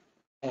P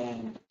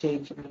and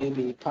take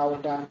maybe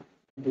powder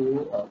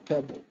blue or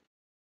purple,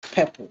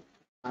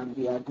 and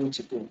we are good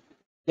to go.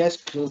 Let's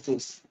close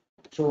this.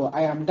 So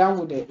I am done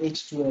with the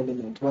H2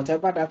 element.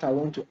 Whatever that I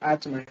want to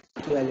add to my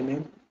H2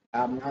 element,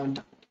 I'm now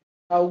done.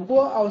 I'll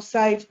go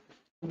outside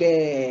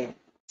the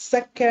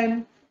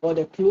second or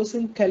the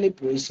closing curly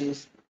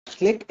braces,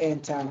 click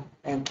enter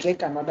and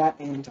click another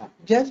enter,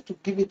 just to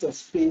give it a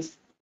space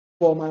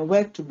for my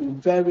work to be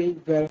very,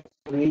 very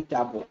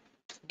readable.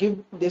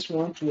 Give this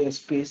one to a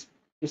space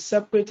to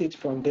separate it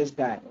from this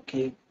guy,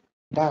 okay?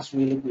 That's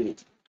really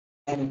great.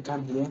 And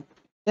come here.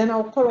 Then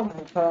I'll call on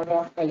my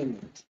paragraph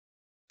element.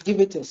 Give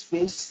it a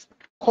space,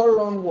 call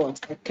on what?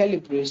 A curly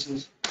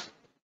braces.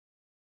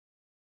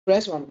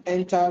 Press on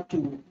enter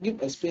to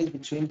give a space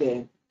between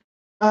them.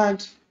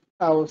 And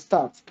I will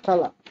start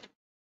color.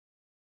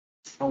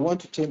 I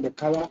want to change the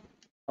color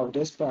of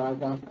this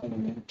paragraph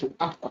element to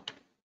aqua.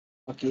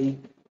 Okay.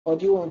 Or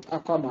do you want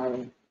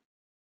aquamarine?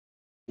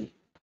 Okay.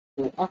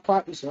 So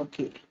aqua is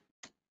okay.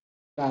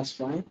 That's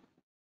fine.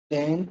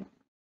 Then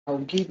I'll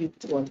give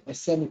it what, a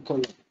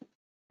semicolon.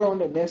 On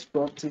the next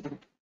property,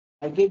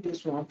 I gave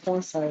this one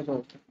font size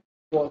of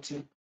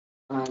 40,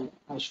 and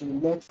I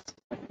should let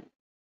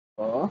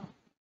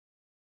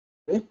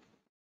okay.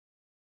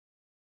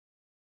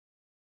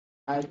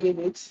 I give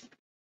it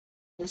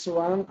this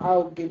one,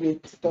 I'll give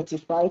it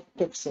 35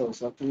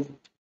 pixels, okay,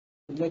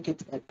 to make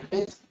it a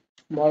bit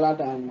smaller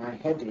than my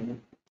heading.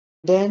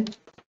 Then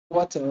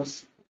what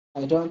else?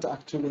 I don't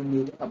actually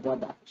need a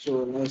border,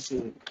 so let's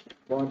say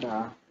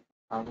border,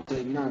 I'll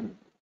say none.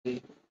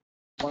 Okay,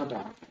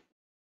 border,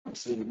 I'll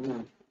say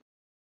none.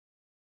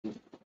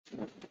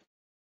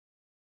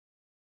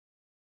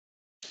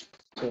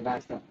 So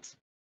that's that.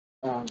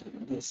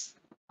 This.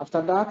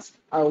 After that,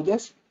 I'll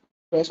just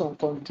press on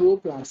Control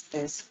plus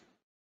S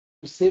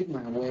to save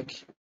my work.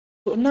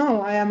 So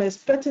now I am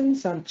expecting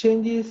some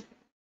changes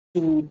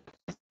to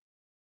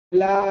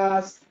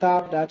last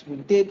tab that we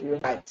did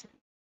right.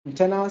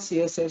 Internal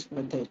CSS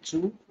method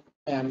 2,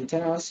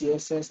 internal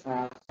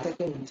CSS,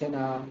 second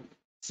internal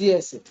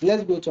CSS.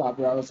 Let's go to our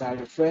browser,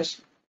 refresh,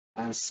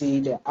 and see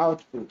the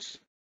output.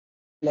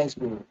 Let's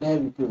go. There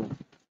we go.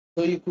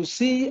 So you could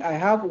see I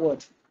have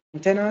what?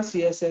 Internal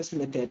CSS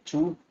method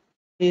 2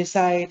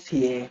 inside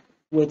here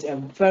with a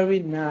very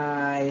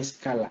nice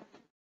color.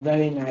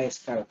 Very nice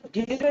color.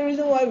 The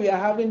reason why we are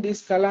having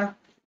this color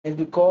is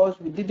because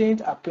we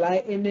didn't apply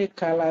any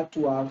color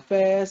to our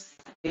first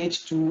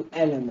H2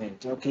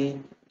 element, okay?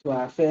 To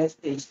our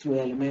first H2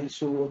 element.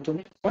 So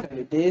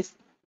automatically this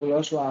will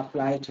also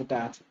apply to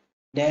that.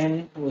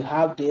 Then we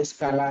have this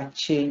color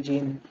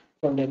changing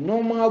from the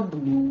normal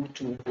blue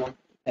to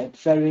a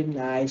very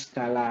nice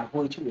color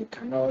which we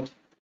cannot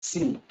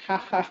see.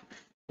 Haha,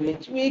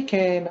 which we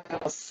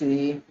cannot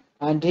see,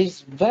 and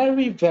it's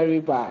very, very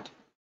bad.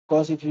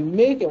 Because if you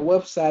make a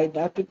website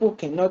that people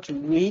cannot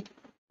read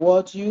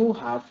what you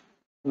have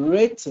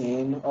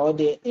written or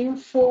the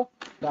info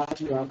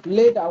that you have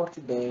laid out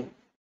there,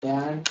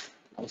 then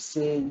I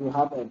say you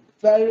have a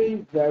very,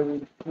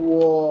 very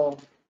poor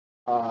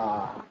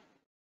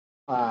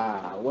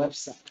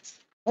website.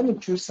 Let me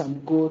choose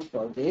some code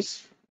for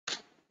this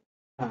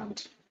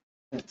and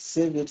let's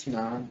save it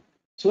now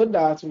so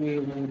that we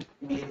would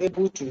be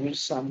able to read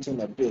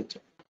something a bit.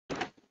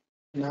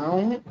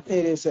 Now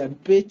it is a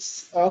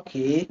bit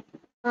okay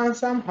and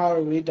somehow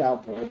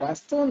readable, but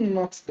still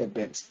not the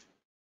best.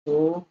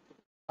 So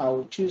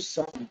I'll choose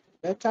some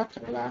better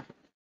color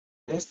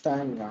this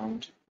time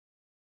round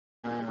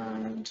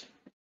and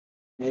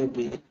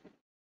maybe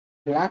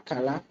black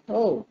color.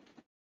 Oh,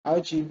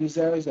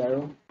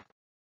 RGB00.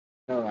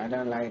 No, I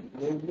don't like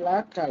the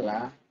black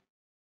color.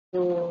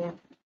 So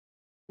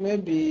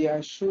maybe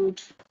I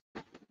should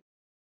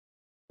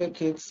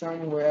take it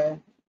somewhere.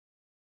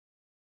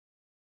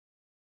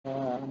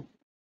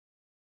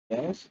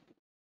 Yes,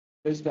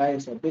 this guy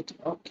is a bit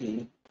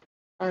okay.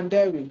 And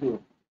there we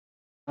go.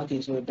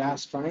 Okay, so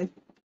that's fine.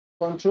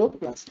 Control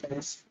plus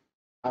S.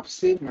 I've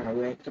saved my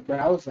work.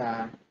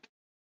 Browser.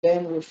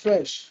 Then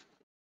refresh.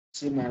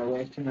 See my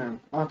work now.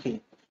 Okay,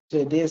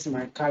 so this is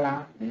my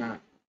color now.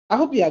 I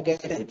hope you are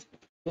getting it.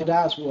 So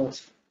that's what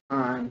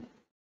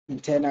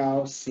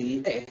internal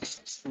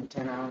CSS.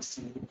 Internal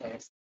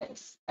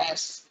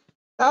CSS.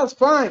 That's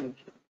fine.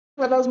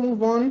 Let us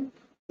move on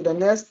to the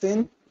next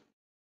thing.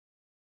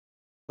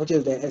 which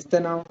is the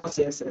external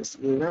CSS.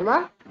 You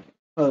remember?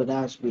 Oh,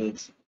 that's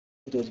great.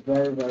 It is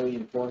very, very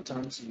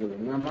important you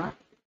remember.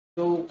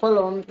 So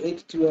column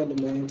H2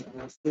 element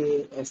and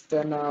say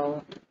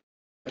external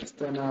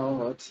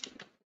what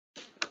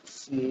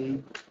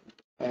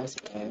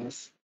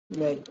CSS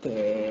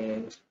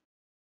method,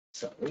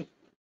 sorry,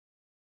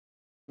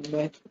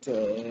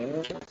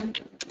 method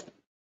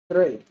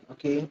 3.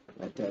 Okay,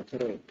 method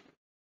 3.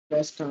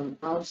 Let's come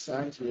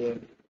outside here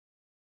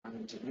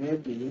and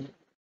maybe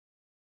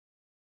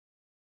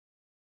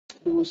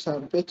do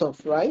some bit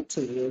of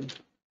writing.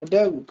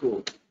 There we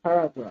go.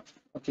 Paragraph.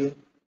 Okay.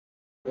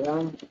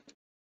 Yeah.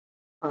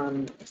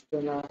 And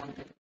external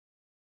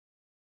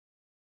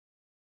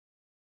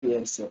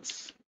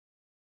CSS.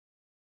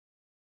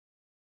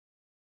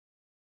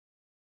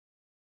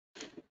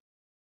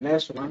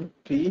 Next one,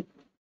 P.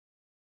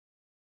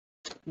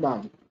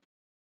 Bam.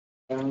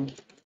 And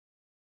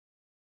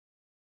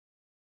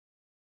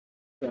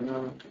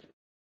external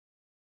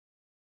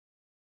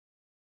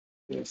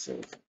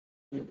CSS.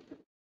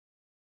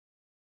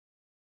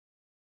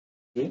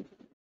 Okay.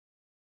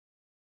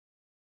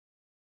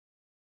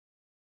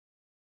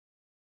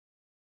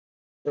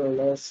 So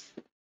let's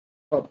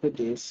copy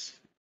this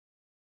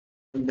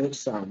and make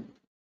some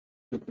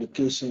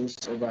duplications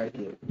over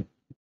here.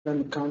 Let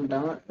me come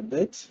down a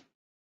bit.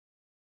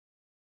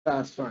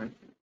 That's fine.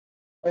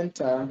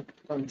 Enter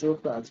Control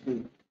plus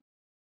B.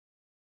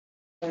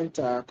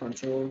 Enter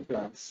Control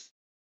plus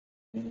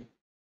B.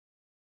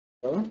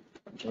 So,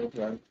 Control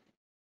plus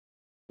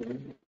B.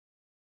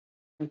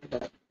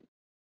 Enter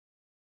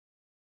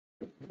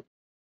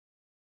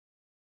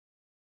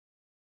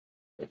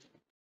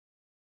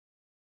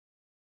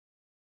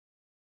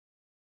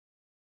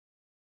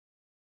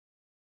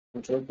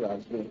Control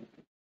plus B.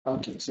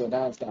 Okay, so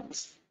that's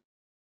that.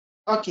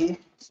 Okay,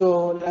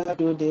 so let's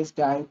do this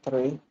guy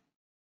 3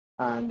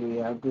 and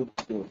we are good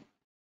to go.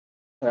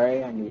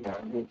 3 and we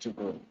are good to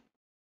go.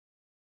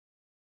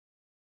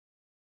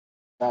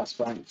 That's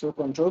fine. So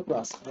Control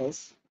plus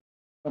S.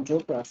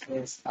 Control plus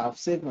S. I've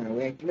saved my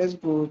work. Let's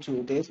go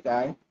to this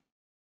guy,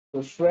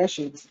 refresh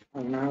it,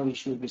 and now we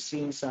should be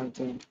seeing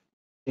something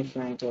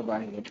different over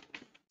here.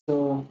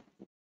 So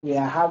we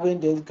are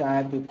having this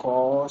guy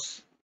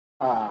because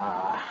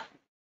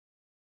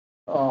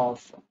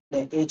of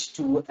the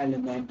H2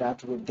 element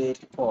that we did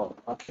call.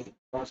 Okay,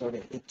 because of the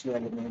H2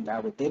 element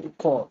that we did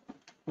call.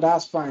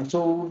 That's fine.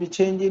 So we'll be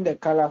changing the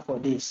color for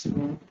this.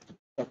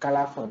 The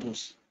color for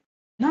this.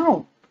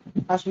 Now,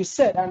 as we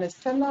said, an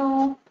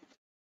external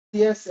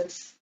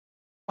CSS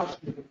file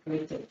should be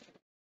created.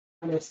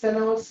 An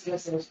external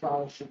CSS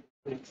file should be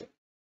created.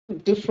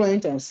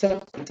 Different and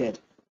separated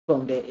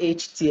from the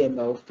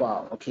HTML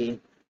file. Okay.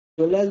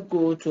 So let's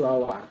go to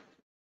our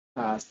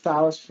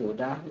styles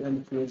folder. Let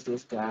me close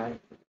this guy.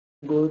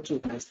 Go to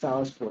my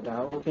styles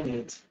folder, open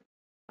it,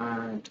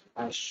 and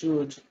I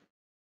should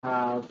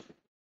have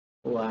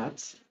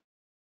what?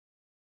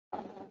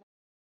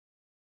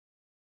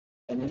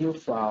 A new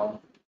file.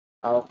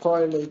 I'll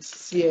call it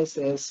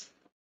css.css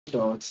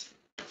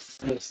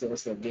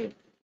again,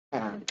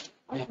 and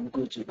I am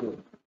good to go.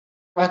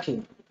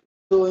 Okay,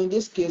 so in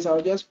this case,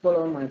 I'll just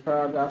follow my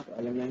paragraph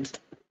element,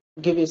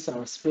 give it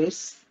some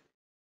space,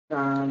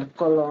 and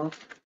color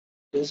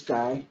this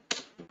guy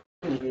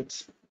in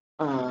it,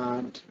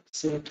 and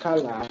say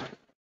color,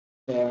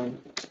 then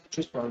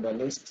choose from the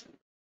list,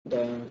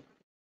 then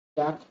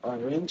dark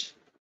orange,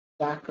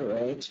 dark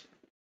red,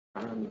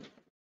 and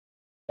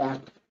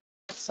dark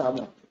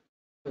salmon.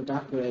 So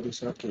dark red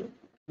is okay.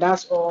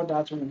 That's all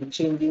that will be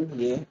changing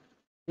here.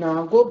 Now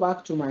I'll go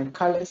back to my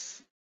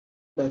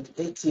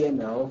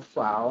colors.html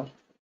file.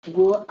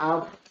 Go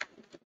up.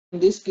 In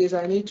this case,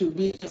 I need to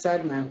be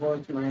inside my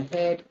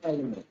head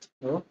element.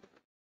 No,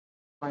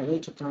 I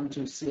need to come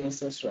to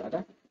CSS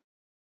rather.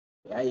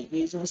 Yeah,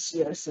 using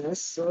CSS.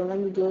 So let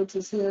me go to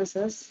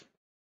CSS.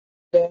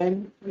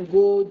 Then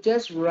go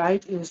just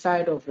right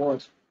inside of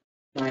what?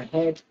 My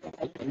head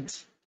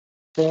element.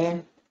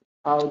 Then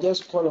I'll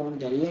just call on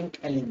the link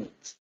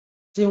element.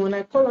 See, when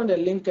I call on the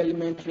link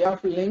element, we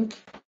have link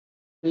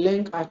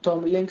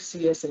atom, link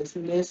CSS,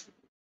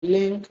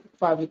 link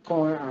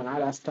favicon, and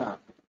other stuff.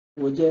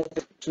 We'll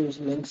just choose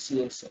link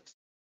CSS.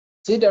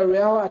 See the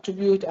real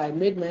attribute I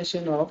made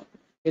mention of,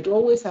 it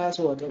always has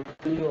what? A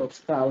value of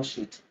style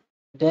sheet.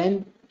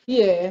 Then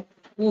here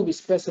we'll be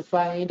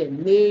specifying the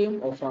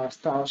name of our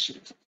style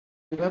sheet.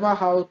 Remember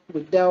how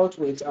we dealt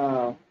with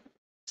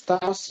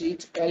style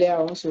sheet earlier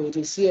on, so it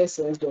is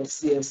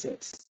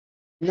css.css.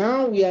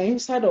 Now we are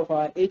inside of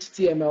our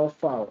HTML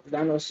file.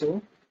 Then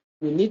also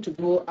we need to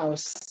go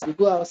outside. We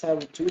go outside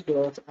with 2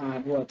 dots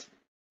and what?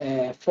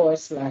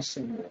 /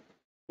 symbol.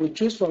 We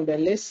choose from the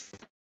list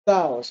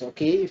styles.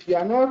 Okay, if you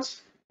are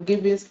not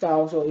giving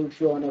styles, or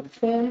if you're on a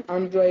phone,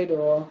 Android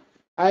or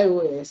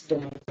iOS,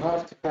 then you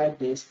have to type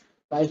this.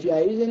 But if you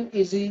are using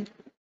easy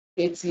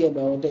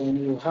HTML, then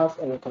you have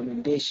a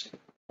recommendation.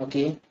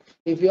 Okay,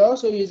 if you're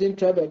also using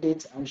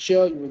Trebedit, I'm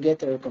sure you will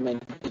get a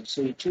recommendation.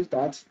 So you choose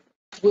that,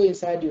 go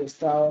inside your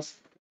styles,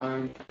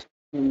 and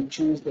you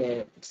choose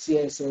the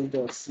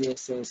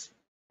css.css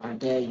and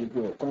there you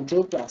go.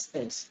 Control plus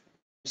S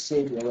to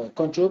save your work.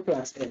 Control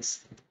plus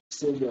S to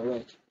save your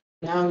work.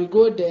 Now we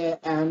go there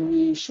and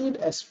we should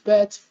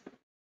expect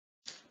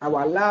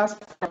our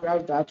last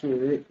paragraph that we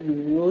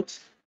wrote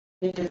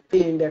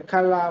in the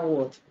color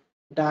what?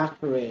 Dark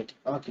red.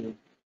 Okay,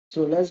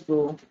 so let's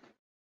go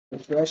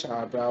refresh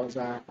our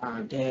browser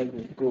and there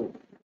we go.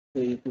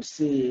 So you could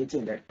see it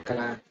in the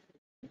color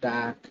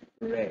dark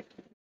red.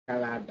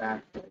 Color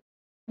dark red.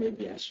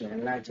 Maybe I should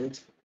enlarge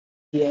it.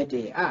 Here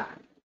they are.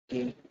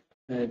 Okay,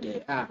 here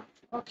they are.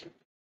 Okay,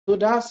 so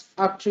that's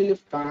actually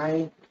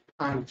fine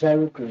and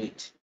very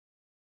great.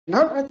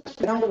 Now let's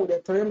down with the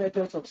three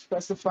methods of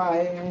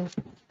specifying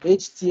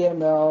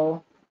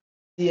HTML,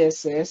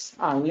 CSS,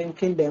 and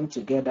linking them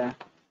together.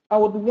 I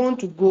would want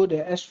to go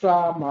the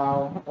extra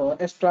mile or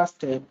extra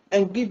step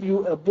and give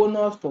you a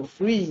bonus for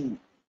free.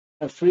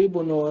 A free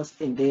bonus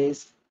in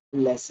this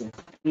lesson.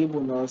 Free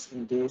bonus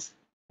in this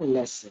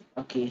lesson.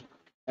 Okay,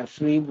 a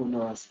free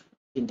bonus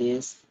in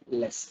this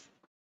lesson.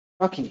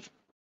 Okay,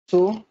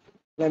 so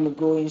let me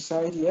go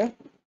inside here.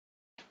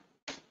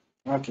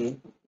 Okay,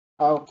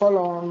 I'll call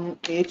on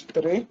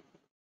H3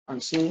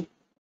 and see.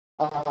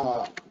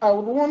 I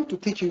would want to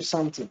teach you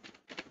something.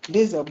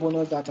 This is a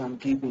bonus that I'm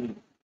giving you.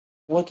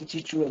 I want to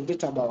teach you a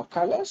bit about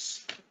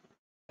colors,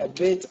 a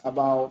bit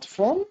about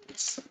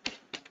fonts,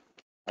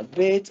 a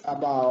bit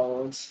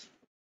about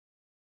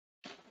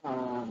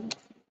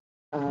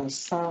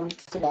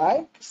something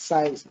like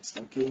sizes.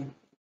 Okay,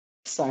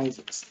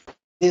 sizes.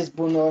 This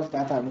bonus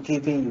that I'm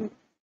giving you,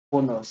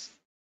 bonus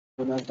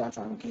that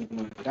I'm giving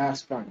you.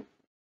 That's fine.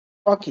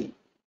 Okay.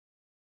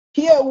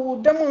 Here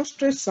we'll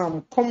demonstrate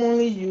some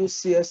commonly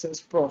used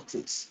CSS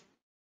properties.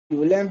 You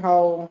will learn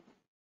how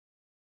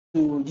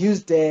to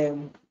use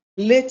them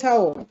later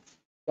on,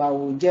 but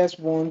we just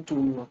want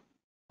to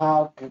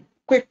have a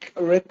quick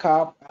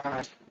recap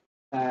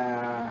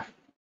and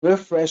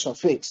refresh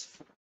of it.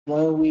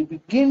 When we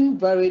begin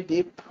very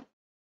deep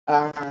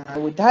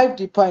and we dive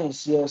deeper in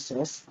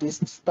CSS, this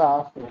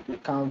stuff will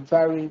become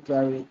very,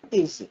 very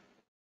easy.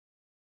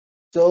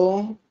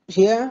 So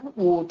here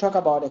we'll talk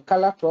about the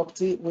color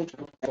property, which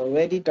we've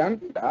already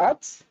done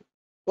that.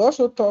 We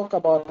also talk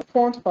about the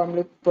font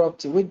family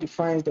property, which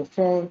defines the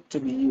font to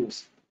be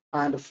used,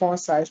 and the font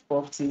size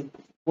property,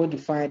 which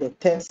defines the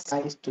text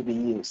size to be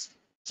used.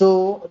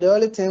 So the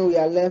only thing we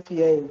are left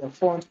here is the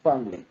font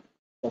family.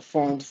 The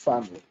font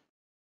family.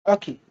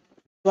 Okay,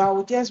 so I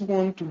would just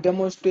want to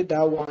demonstrate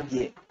that one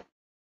here.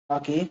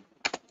 Okay,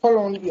 call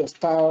on your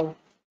style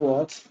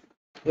what?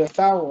 Your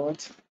style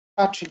what?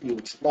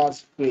 Attribute.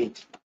 That's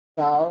great.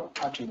 Style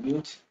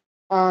attribute.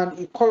 And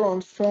you call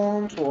on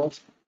font what?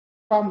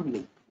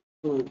 Family.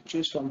 So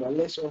choose from the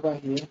list over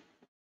here,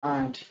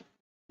 and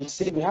you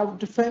see we have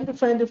different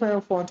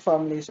font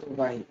families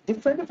over here.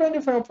 Different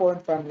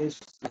font families.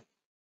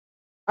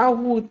 I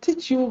will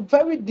teach you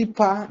very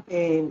deeper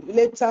in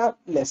later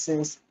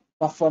lessons,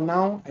 but for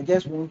now, I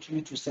just want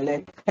you to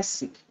select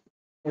cursive.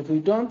 If you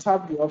don't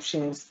have the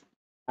options,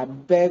 I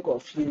beg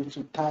of you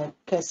to type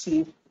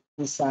cursive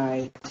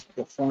inside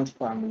the font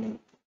family,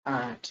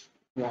 and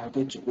you are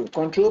good to go.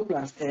 Control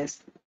plus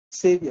S,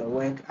 save your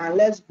work, and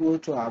let's go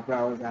to our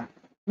browser.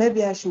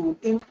 Maybe I should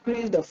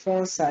increase the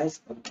font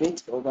size a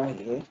bit over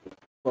here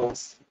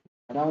because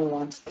I don't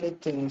want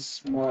anything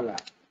smaller.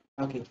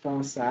 Okay,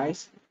 font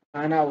size.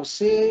 And I will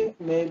say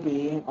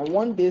maybe I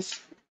want this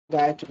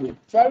guy to be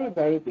very,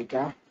 very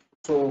bigger.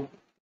 So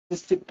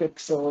 60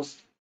 pixels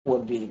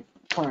would be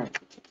fine.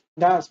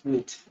 That's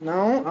great.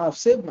 Now I've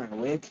saved my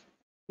work.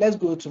 Let's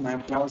go to my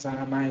browser,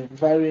 my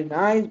very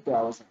nice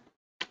browser.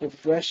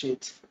 Refresh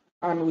it,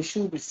 and we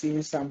should be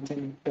seeing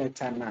something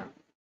better now.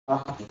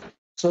 Okay.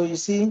 So you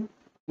see,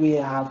 we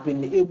have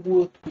been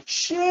able to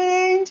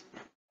change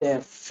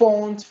the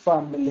font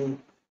family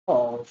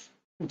of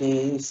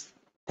this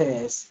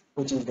text,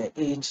 which is the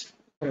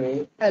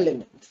H3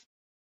 element.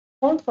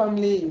 Font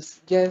family is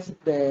just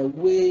the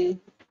way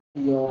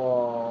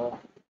your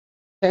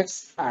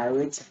texts are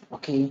written,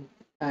 okay?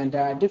 And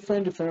there are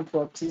different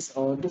properties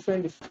or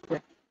different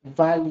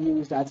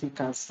values that you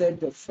can set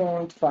the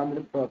font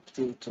family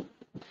property to.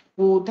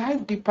 We'll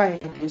dive deeper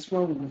in this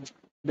when we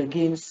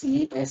begin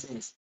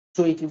CSS.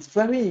 So it is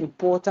very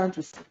important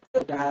to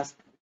study that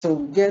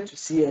to get to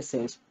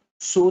CSS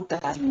so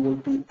that you will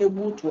be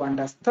able to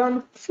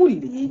understand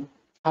fully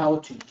how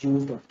to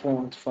use the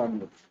font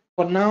family.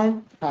 For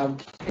now, I've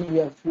given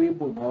you a free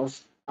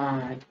bonus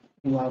and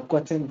you have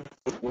gotten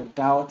it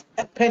without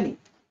a penny.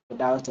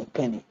 Without a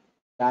penny.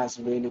 That's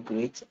really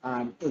great,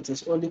 and it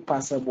is only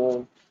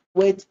possible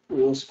with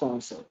Rose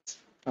Consult.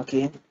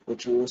 Okay,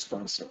 with Rose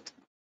Consult.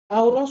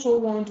 I would also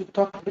want to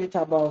talk a bit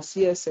about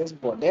CSS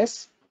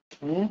borders.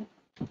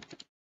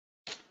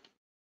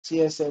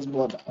 CSS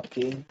border,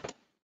 okay.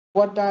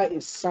 Border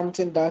is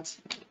something that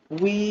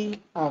we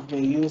have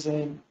been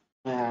using,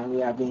 and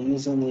we have been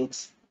using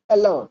it a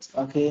lot,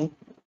 okay.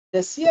 The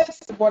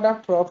CSS border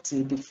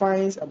property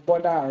defines a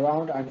border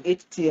around an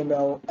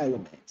HTML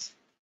element,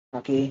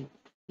 okay.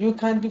 You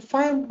can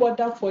define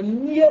border for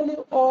nearly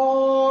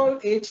all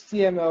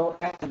HTML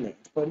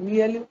elements, for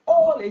nearly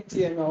all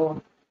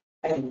HTML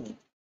element.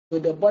 So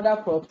the border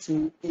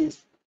property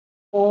is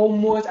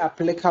almost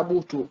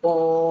applicable to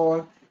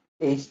all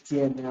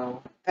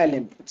HTML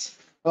elements.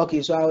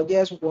 Okay, so I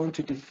just want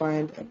to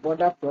define a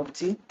border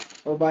property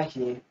over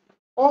here.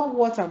 All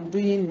what I'm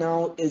doing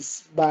now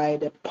is by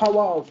the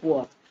power of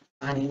what?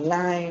 An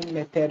line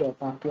method of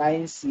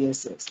applying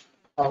CSS.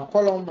 I'll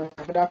call on my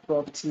border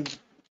property,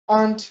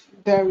 and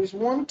there is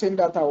one thing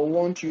that I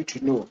want you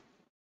to know.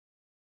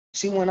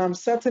 See, when I'm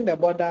setting the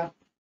border,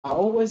 I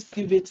always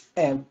give it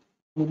a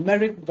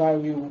numeric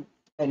value,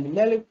 a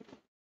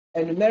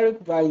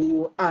numeric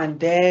value, and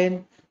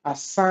then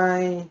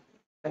assign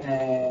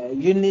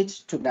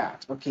units to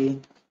that. Okay,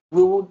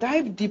 we will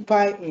dive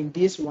deeper in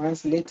these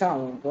ones later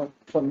on, but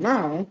for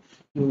now,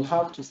 you'll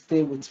have to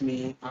stay with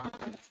me and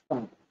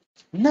understand.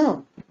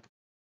 Now,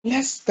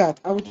 let's start.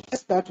 I would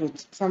just start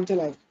with something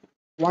like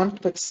 1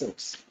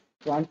 pixels.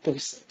 1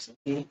 pixels.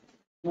 Okay,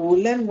 we will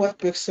learn what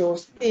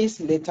pixels is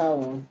later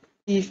on,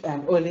 if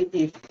and only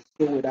if you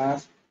stay with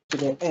us to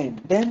the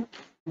end. Then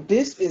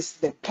this is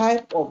the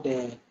type of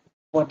the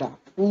border.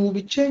 We will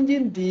be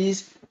changing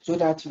these so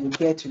that you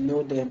get to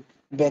know them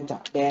better.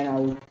 Then I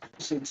will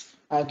use it.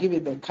 I'll give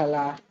it the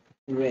color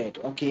red.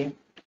 Okay.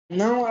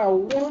 Now I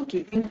want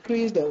to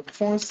increase the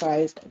font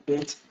size a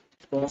bit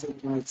because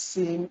it might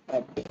seem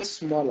a bit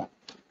smaller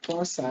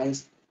font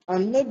size,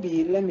 and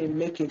maybe let me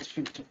make it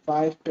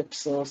 55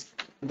 pixels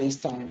this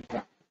time.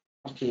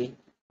 Okay,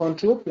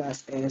 Control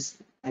plus S,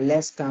 and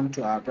let's come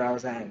to our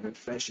browser and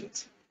refresh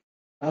it.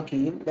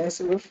 Okay,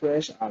 let's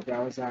refresh our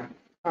browser,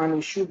 and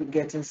we should be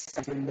getting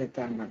something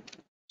better now.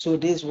 So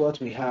this is what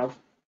we have: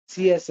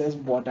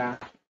 CSS border,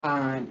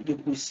 and you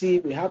could see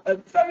we have a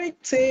very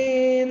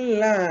thin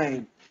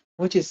line,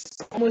 which is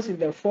almost in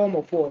the form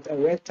of what? A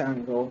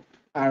rectangle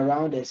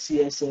around the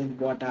CSS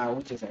border,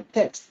 which is a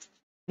text.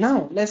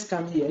 Now let's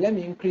come here. Let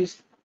me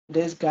increase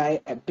this guy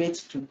a bit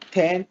to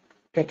 10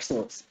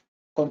 pixels.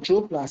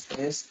 Control plus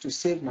S to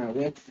save my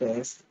work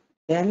first.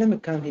 Then let me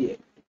come here.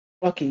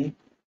 Okay,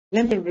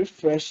 let me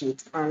refresh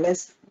it and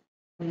let's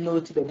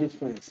note the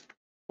difference.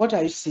 What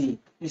I see,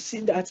 you see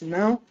that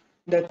now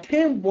the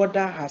thin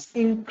border has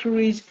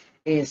increased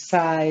in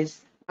size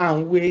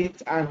and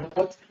weight and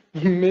what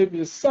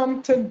maybe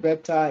something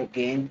better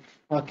again.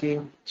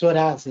 Okay, so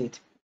that's it.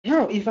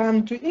 Now, if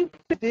I'm to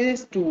increase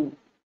this to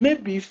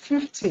maybe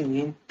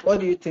 15,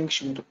 what do you think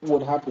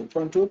would happen?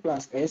 Control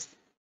plus S,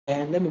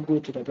 and let me go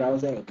to the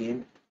browser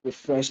again,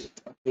 refresh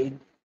it. Okay,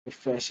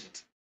 refresh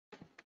it.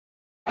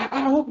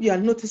 I hope you are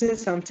noticing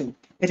something.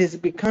 It is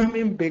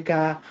becoming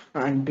bigger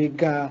and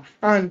bigger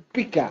and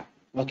bigger.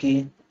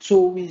 Okay,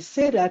 so we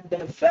say that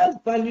the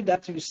first value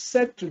that you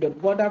set to the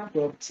border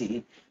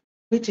property,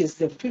 which is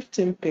the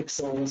 15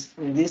 pixels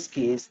in this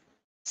case,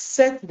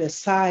 set the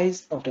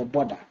size of the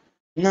border.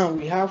 Now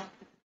we have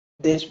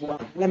this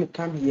one. Let me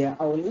come here.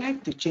 I would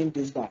like to change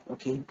this back.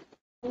 Okay,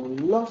 I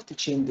would love to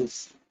change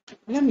this.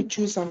 Let me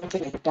choose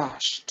something like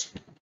dashed.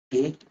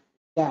 Okay,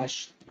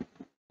 dash,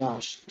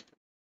 dash,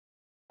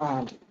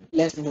 and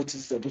let's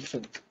notice the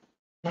difference.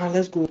 Now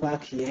let's go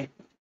back here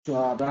to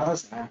our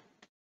browser,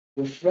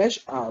 refresh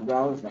our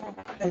browser,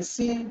 and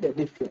see the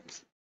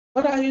difference.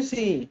 What are you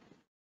seeing?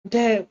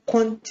 The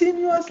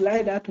continuous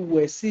line that we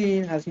were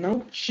seeing has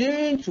now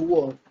changed to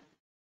what?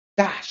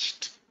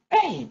 Dashed.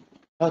 Hey!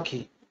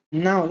 Okay,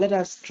 now let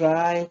us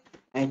try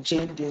and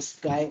change this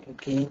guy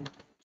again.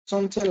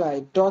 Something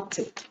like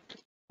dotted.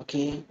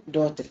 Okay,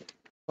 dotted.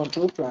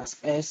 Control plus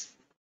S.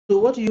 So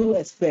what do you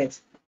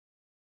expect?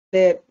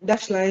 The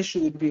dash line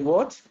should be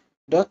what?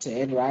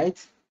 Dotted,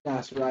 right?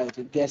 That's right,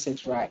 it gets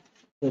it right.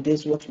 So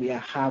this is what we are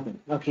having.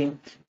 Okay,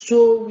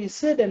 so we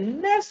say the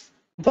next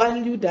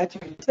value that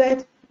you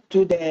set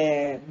to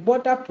the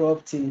border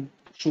property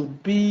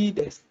should be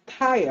the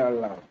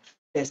style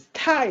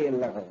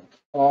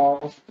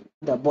of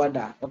the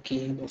border.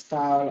 Okay, the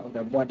style of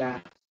the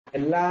border. The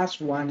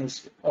last one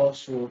is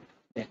also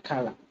the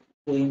color.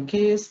 So in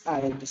case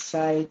I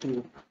decide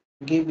to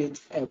give it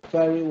a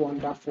very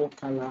wonderful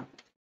color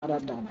other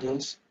than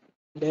this,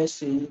 let's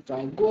see if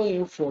I go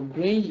in for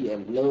green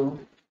yellow,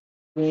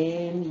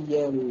 then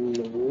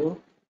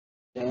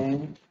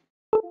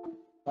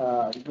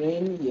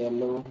green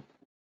yellow,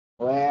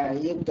 where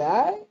you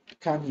guys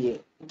come here,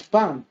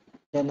 bam,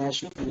 then I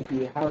should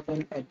be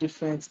having a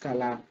different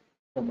color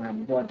for my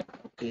border,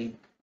 okay,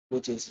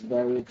 which is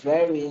very,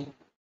 very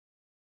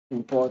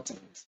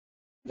important,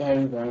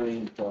 very, very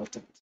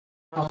important.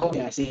 I hope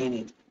you are seeing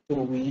it. So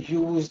we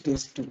use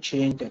this to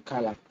change the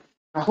color.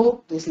 I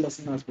hope this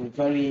lesson has been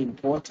very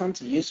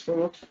important,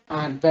 useful,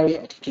 and very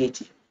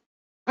educative.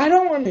 I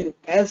don't want to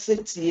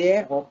exit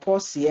here or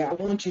pause here. I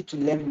want you to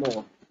learn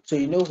more. So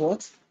you know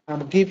what?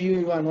 I'm giving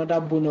you another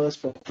bonus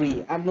for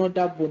free.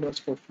 Another bonus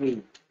for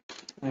free.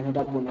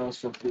 Another bonus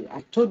for free.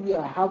 I told you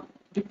I have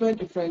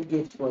different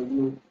gifts for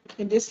you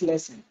in this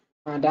lesson.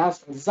 And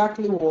that's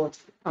exactly what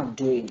I'm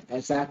doing.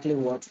 Exactly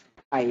what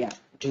I am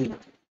doing.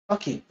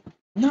 Okay.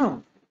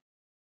 Now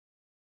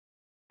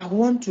I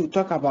want to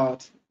talk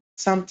about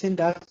something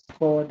that's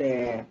called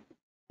the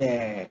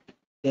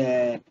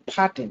the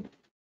pattern,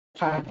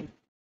 pattern,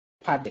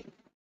 pattern,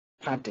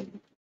 pattern.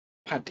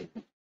 padding.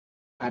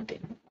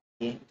 Padding.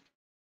 Okay,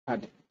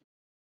 padding.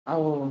 I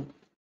will,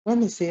 let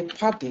me say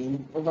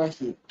padding over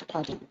here,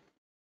 padding.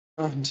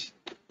 And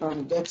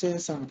I'm getting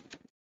some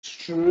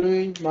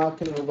strange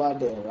marking over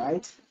there,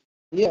 right?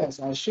 Yes,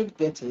 I should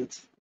get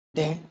it.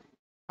 Then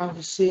I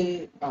will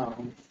say uh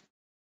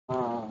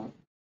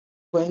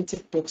 20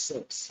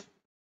 pixels.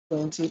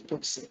 20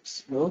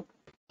 pixels. No?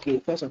 Okay,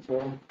 first of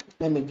all,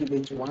 let me give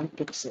it 1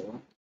 pixel,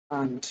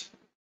 and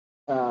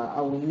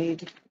I will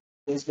need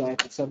this guy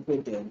to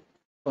separate them.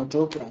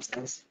 Control plus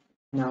S.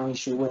 Now it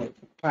should work.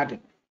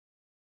 Pardon.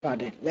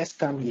 Let's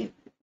come here.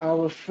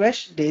 I'll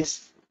refresh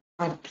this,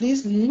 and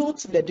please note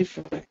the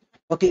difference.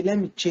 Okay, let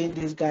me change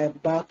this guy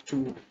back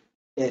to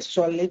the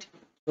solid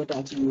so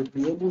that you will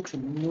be able to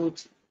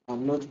note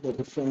the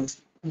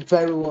difference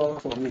very well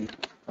for me.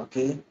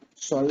 Okay,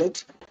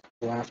 solid.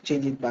 So I've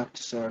changed it back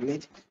to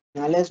solid.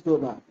 Now let's go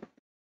back.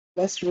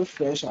 Let's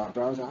refresh our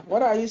browser.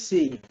 What are you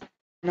seeing?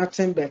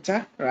 Nothing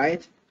better,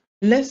 right?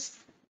 Let's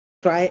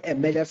try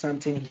and measure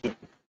something here.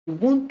 You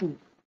want to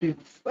be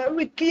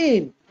very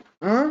keen,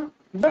 huh?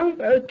 Very,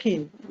 very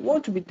keen. You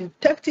want to be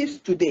detectives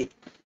today.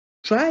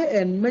 Try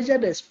and measure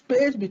the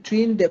space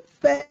between the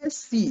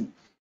first C,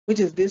 which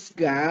is this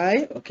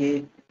guy,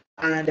 okay,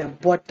 and the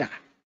border.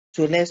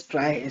 So let's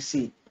try and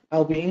see.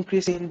 I'll be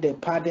increasing the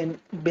padding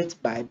bit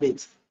by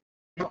bit.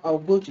 Now I'll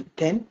go to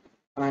 10,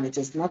 and it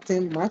is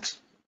nothing much.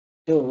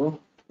 So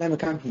let me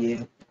come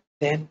here.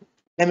 Then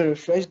let me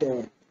refresh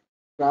the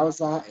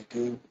browser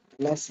again.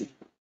 Let's see.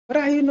 What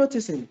are you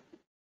noticing?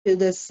 Is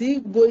the C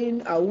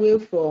going away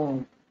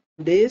from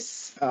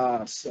this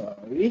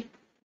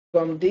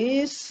from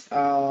this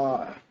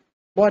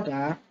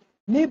border?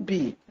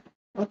 Maybe.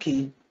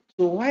 Okay.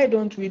 So why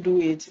don't we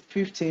do it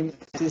 15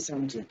 see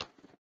something?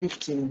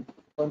 15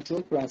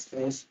 control plus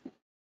S,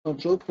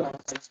 control plus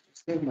S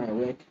to save my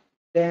work.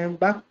 Then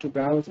back to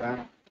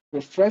browser,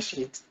 refresh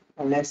it,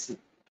 and let's see.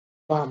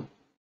 Bam.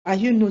 Are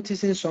you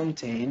noticing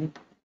something?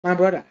 My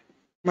brother,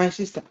 my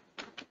sister,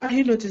 are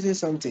you noticing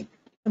something?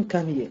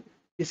 Come here.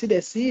 You see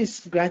the sea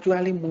is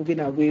gradually moving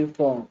away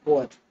from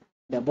what?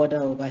 The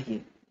border over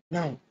here.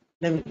 Now,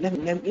 let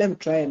me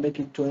try and make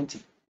it 20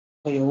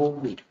 for your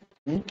own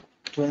way.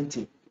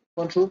 20.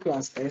 Control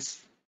plus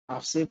S.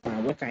 I've saved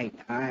my work,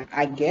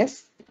 I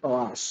guess,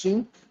 or I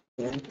assume.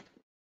 Then,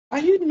 are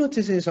you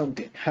noticing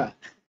something? Huh.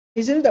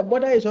 Isn't the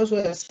border is also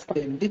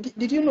expanding?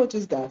 Did you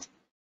notice that?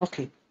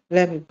 Okay,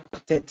 let me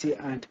put 30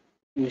 and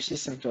you see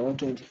something around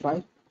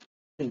 25.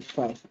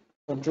 25.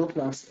 Control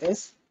plus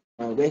S.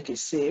 My work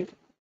is saved.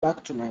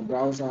 Back to my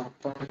browser.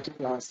 Control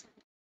plus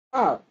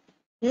R.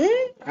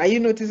 Are you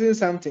noticing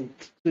something?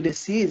 So the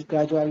C is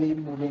gradually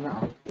moving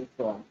away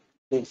from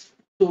this.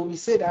 So we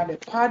say that the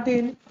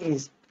padding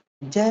is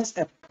just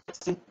a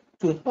padding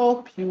to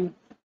help you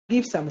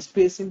give some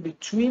spacing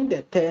between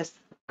the text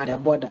and the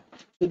border.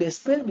 So the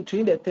space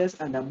between the text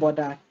and the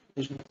border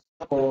is what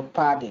we call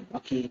padding.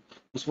 Okay,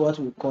 is what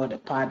we call the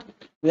padding.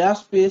 We have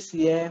space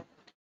here,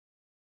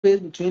 space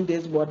between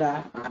this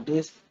border and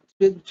this,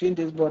 space between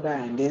this border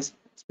and this,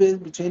 space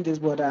between this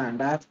border and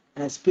that,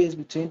 and space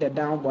between the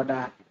down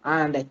border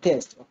and the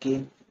text.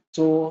 Okay,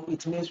 so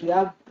it means we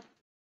have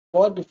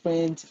 4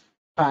 different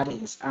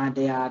paddings, and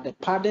they are the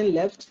padding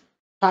left,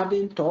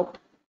 padding top,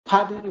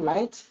 padding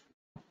right,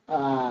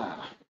 uh,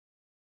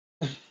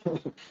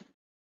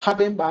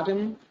 padding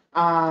bottom,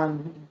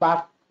 and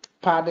back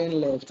padding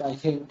left. I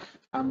think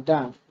I'm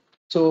done.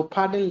 So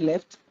padding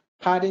left,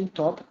 padding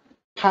top,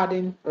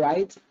 padding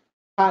right,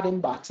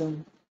 padding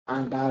bottom,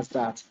 and that's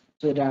that.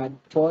 So there are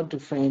 4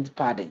 different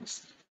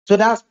paddings. So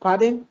that's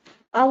padding.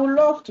 I would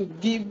love to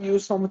give you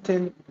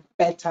something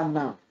better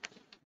now.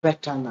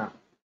 Better now.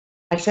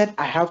 I said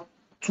I have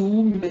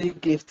too many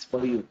gifts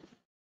for you.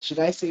 Should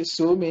I say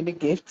so many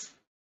gifts?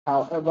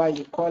 However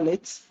you call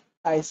it,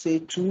 I say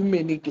too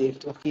many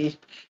gifts. Okay.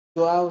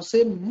 So I'll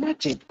say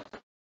margin.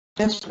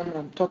 Next one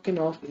I'm talking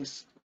of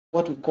is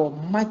what we call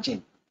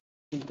margin.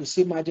 You can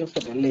see margin for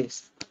the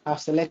list.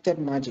 I've selected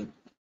margin.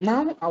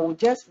 Now I will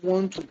just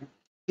want to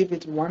give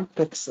it 1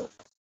 pixel.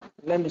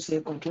 Let me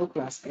say Control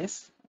plus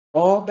S,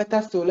 or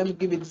better still, let me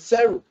give it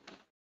 0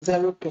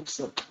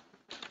 pixel,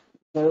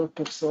 0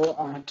 pixel,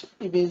 and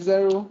even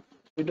 0,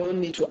 we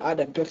don't need to add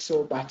a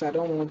pixel, but I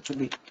don't want to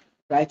be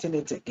writing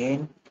it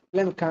again.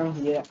 Let me come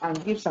here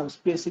and give some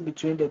spacing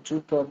between the two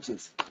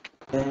properties.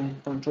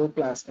 Then Control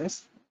plus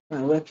S,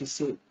 my work is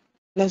saved.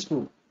 Let's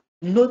go.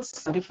 Note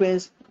the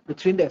difference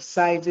between the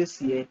sizes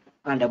here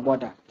and the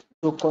border.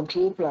 So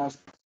Control plus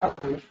R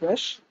to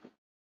refresh,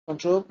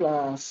 Control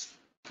plus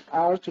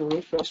R to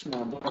refresh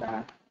my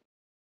border,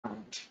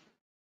 and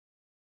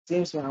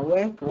seems my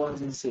work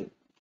wasn't saved.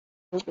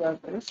 Control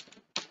plus S.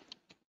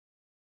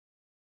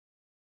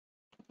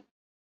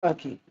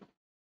 Okay,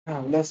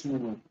 now let's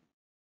move on.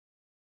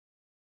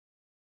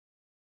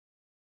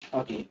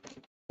 Okay,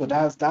 so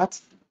that's that.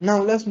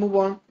 Now let's move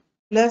on.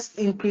 Let's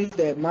increase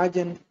the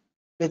margin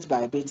bit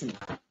by bit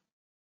now.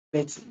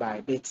 Bit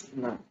by bit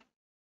now.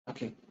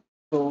 Okay,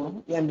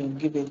 so let me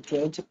give it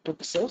 20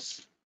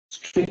 pixels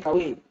straight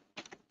away.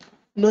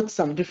 Note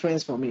some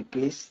difference for me,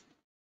 please.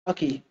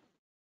 Okay,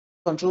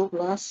 Control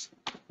plus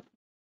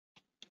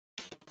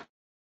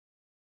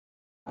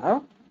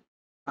R,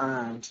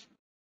 and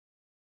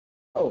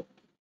oh,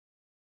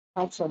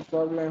 have some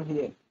problem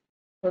here.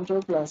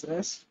 Control plus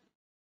S.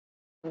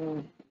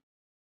 Mm,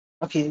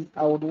 okay,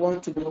 I would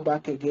want to go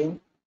back again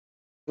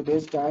to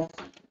this guy.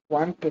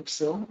 1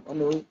 pixel. Oh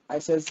no, I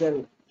said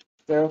 0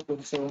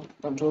 pixel.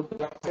 Control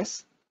plus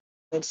S.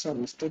 Made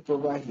some mistake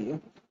over here.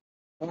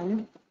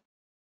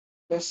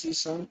 Let's see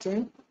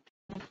something.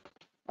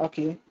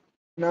 Okay,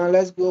 now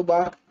let's go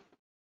back,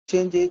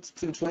 change it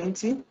to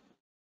 20,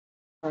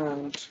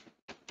 and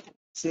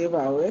save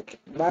our work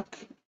back.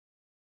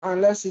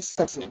 And let's see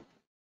something.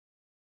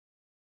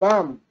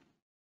 Bam!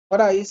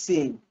 What are you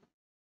seeing?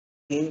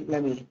 Okay,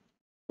 let me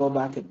go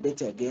back a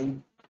bit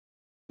again.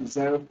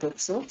 0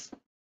 pixels,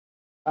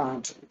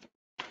 and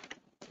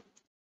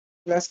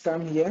let's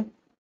come here.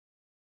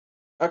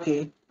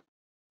 Okay,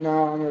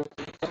 now I'm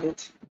gonna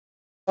it.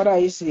 What are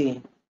you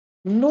seeing?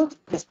 Note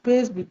the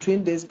space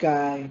between this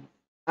guy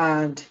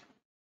and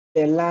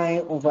the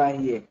line over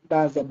here.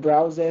 That's the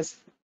browser's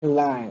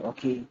line.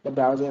 Okay, the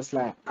browser's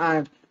line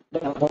and the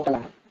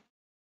border.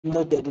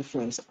 Note the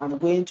difference. I'm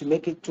going to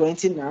make it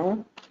 20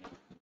 now.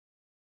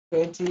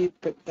 20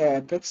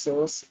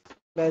 pixels.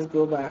 Let's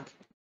go back.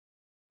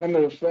 Let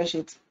me refresh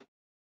it.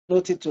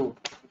 Note it too.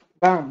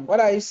 Bam. What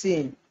are you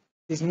seeing?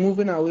 It's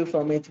moving away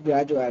from it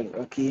gradually.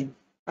 Okay,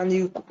 and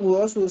you will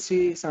also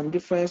see some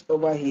difference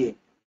over here.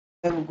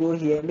 Let me go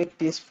here, make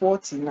this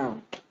 40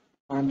 now,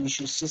 and you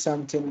should see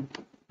something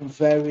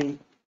very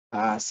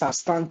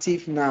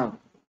substantive now.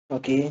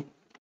 Okay,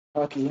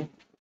 okay.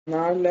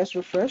 Now let's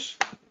refresh.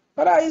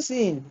 What are you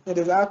seeing? It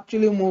is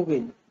actually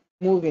moving,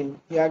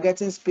 moving. You are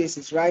getting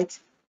spaces, right?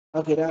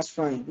 Okay, that's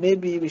fine.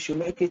 Maybe we should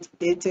make it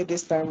 80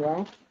 this time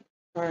around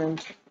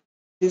and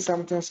do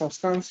something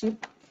substantive.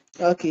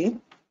 Okay,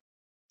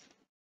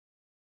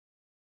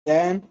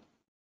 then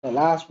the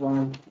last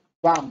one.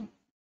 Bam.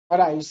 What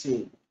are you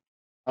seeing?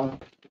 Okay.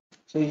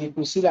 So you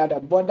could see that the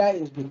border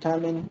is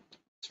becoming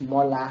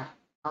smaller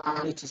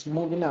and it is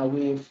moving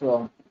away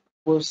from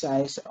both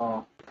sides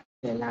of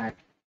the line.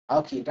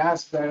 Okay,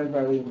 that's very,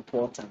 very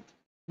important.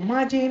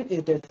 Margin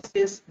is the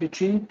space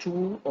between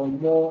two or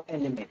more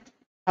elements.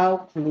 How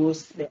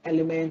close the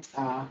elements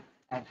are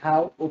and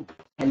how open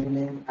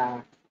elements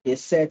are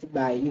is set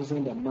by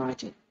using the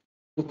margin.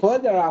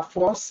 Because there are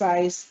four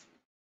sides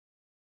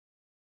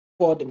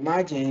for the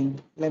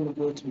margin, let me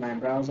go to my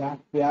browser.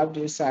 We have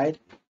this side,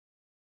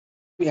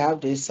 we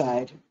have this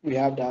side, we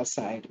have that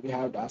side, we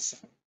have that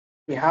side.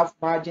 We have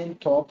margin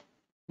top,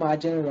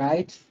 margin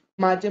right,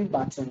 margin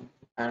bottom,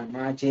 and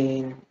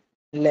margin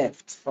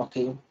left.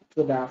 Okay,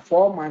 so there are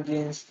four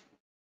margins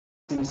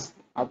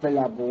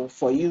available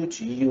for you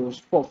to use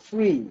for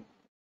free,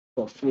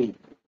 for free,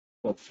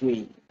 for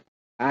free.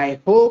 I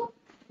hope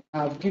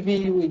I've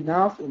given you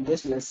enough in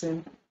this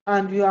lesson,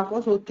 and you have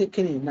also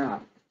taken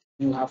enough.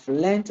 You have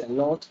learned a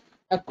lot.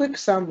 A quick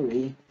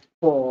summary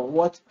for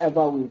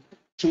whatever we've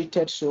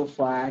treated so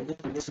far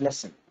in this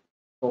lesson,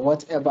 for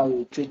whatever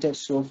we treated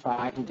so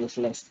far in this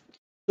lesson.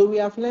 So we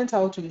have learned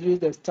how to use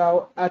the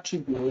style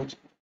attribute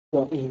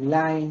for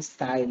inline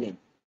styling.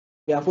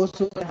 We have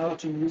also learned how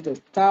to use the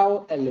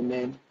style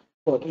element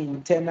for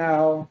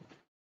internal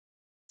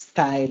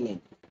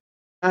styling.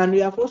 And we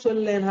have also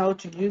learned how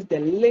to use the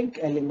link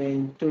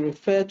element to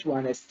refer to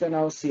an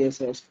external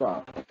CSS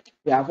file.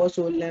 We have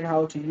also learned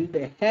how to use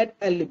the head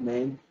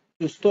element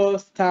to store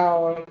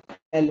style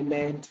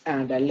element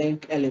and the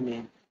link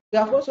element. We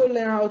have also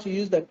learned how to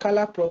use the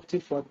color property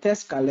for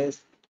text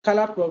colors,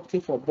 color property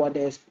for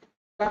borders,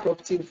 color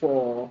property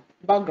for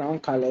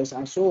background colors,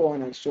 and so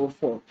on and so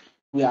forth.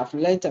 We have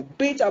learned a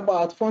bit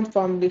about font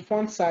family,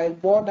 font size,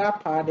 border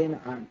padding,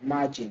 and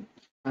margin.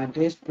 And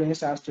this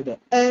brings us to the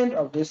end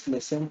of this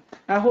lesson.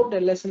 I hope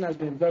the lesson has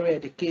been very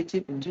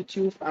educative,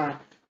 intuitive,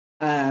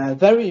 and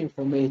very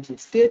informative.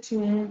 Stay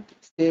tuned,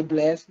 stay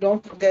blessed.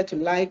 Don't forget to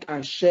like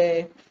and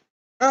share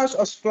and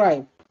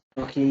subscribe.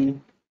 Okay,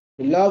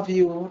 we love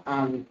you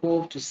and we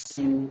hope to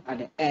see you at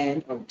the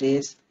end of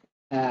this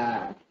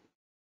uh,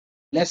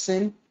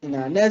 lesson. In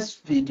our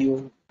next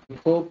video, we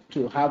hope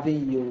to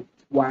having you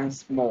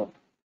once more.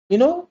 You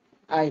know,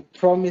 I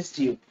promised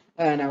you,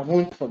 and I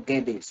won't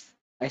forget this.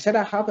 I said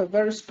I have a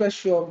very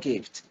special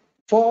gift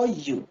for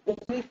you,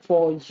 only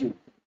for you.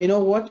 You know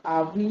what?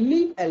 I've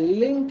leave a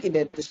link in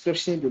the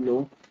description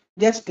below.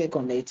 Just click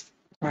on it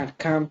and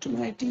come to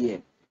my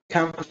DM.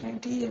 Come to my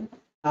DM.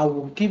 I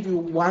will give you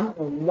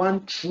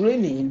one-on-one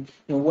training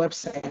in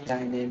website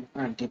designing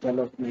and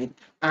development,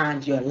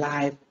 and your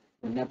life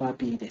will never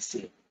be the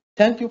same.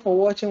 Thank you for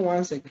watching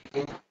once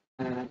again.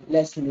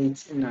 Let's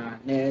meet in our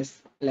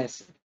next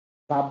lesson.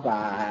 Bye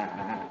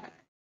bye.